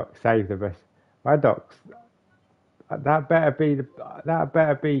 Maddox saved the best. Maddox, that better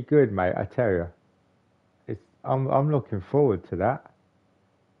be good, mate, I tell you. I'm looking forward to that.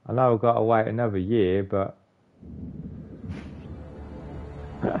 I know I've got to wait another year, but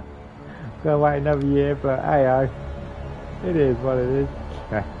gotta wait another year, but hey, it is what it is.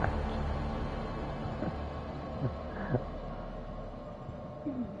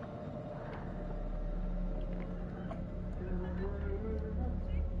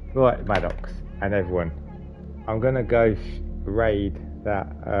 Right, Maddox and everyone, I'm gonna go raid that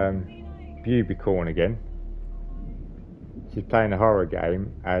Bubicorn again. She's playing a horror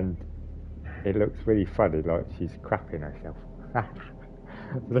game and it looks really funny, like she's crapping herself.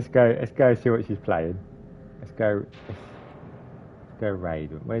 Let's go see what she's playing. Let's go raid.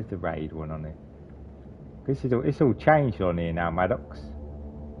 Where's the raid one on it? It's all changed on here now, Maddox.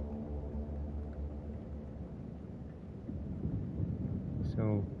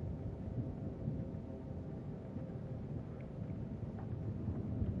 So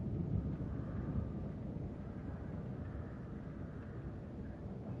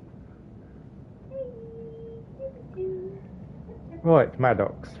right,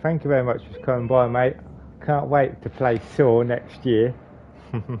 Maddox, thank you very much for coming by, mate. Can't wait to play Saw next year.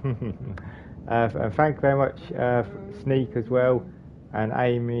 And thank you very much, Sneak as well, and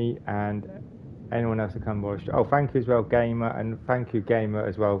Amy, and anyone else that come by. Oh, thank you as well, Gamer, and thank you, Gamer,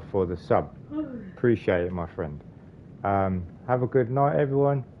 as well for the sub. Appreciate it, my friend. Have a good night,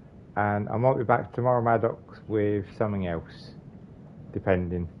 everyone, and I might be back tomorrow, Maddox, with something else,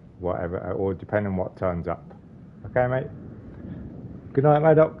 depending whatever, or depending on what turns up. Okay, mate. Good night,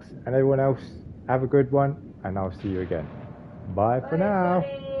 Maddox, and everyone else. Have a good one, and I'll see you again. Bye for now.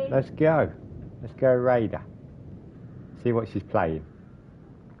 Buddy. Let's go. Let's go raid her. See what she's playing.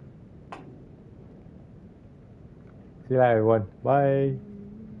 See you later, everyone. Bye.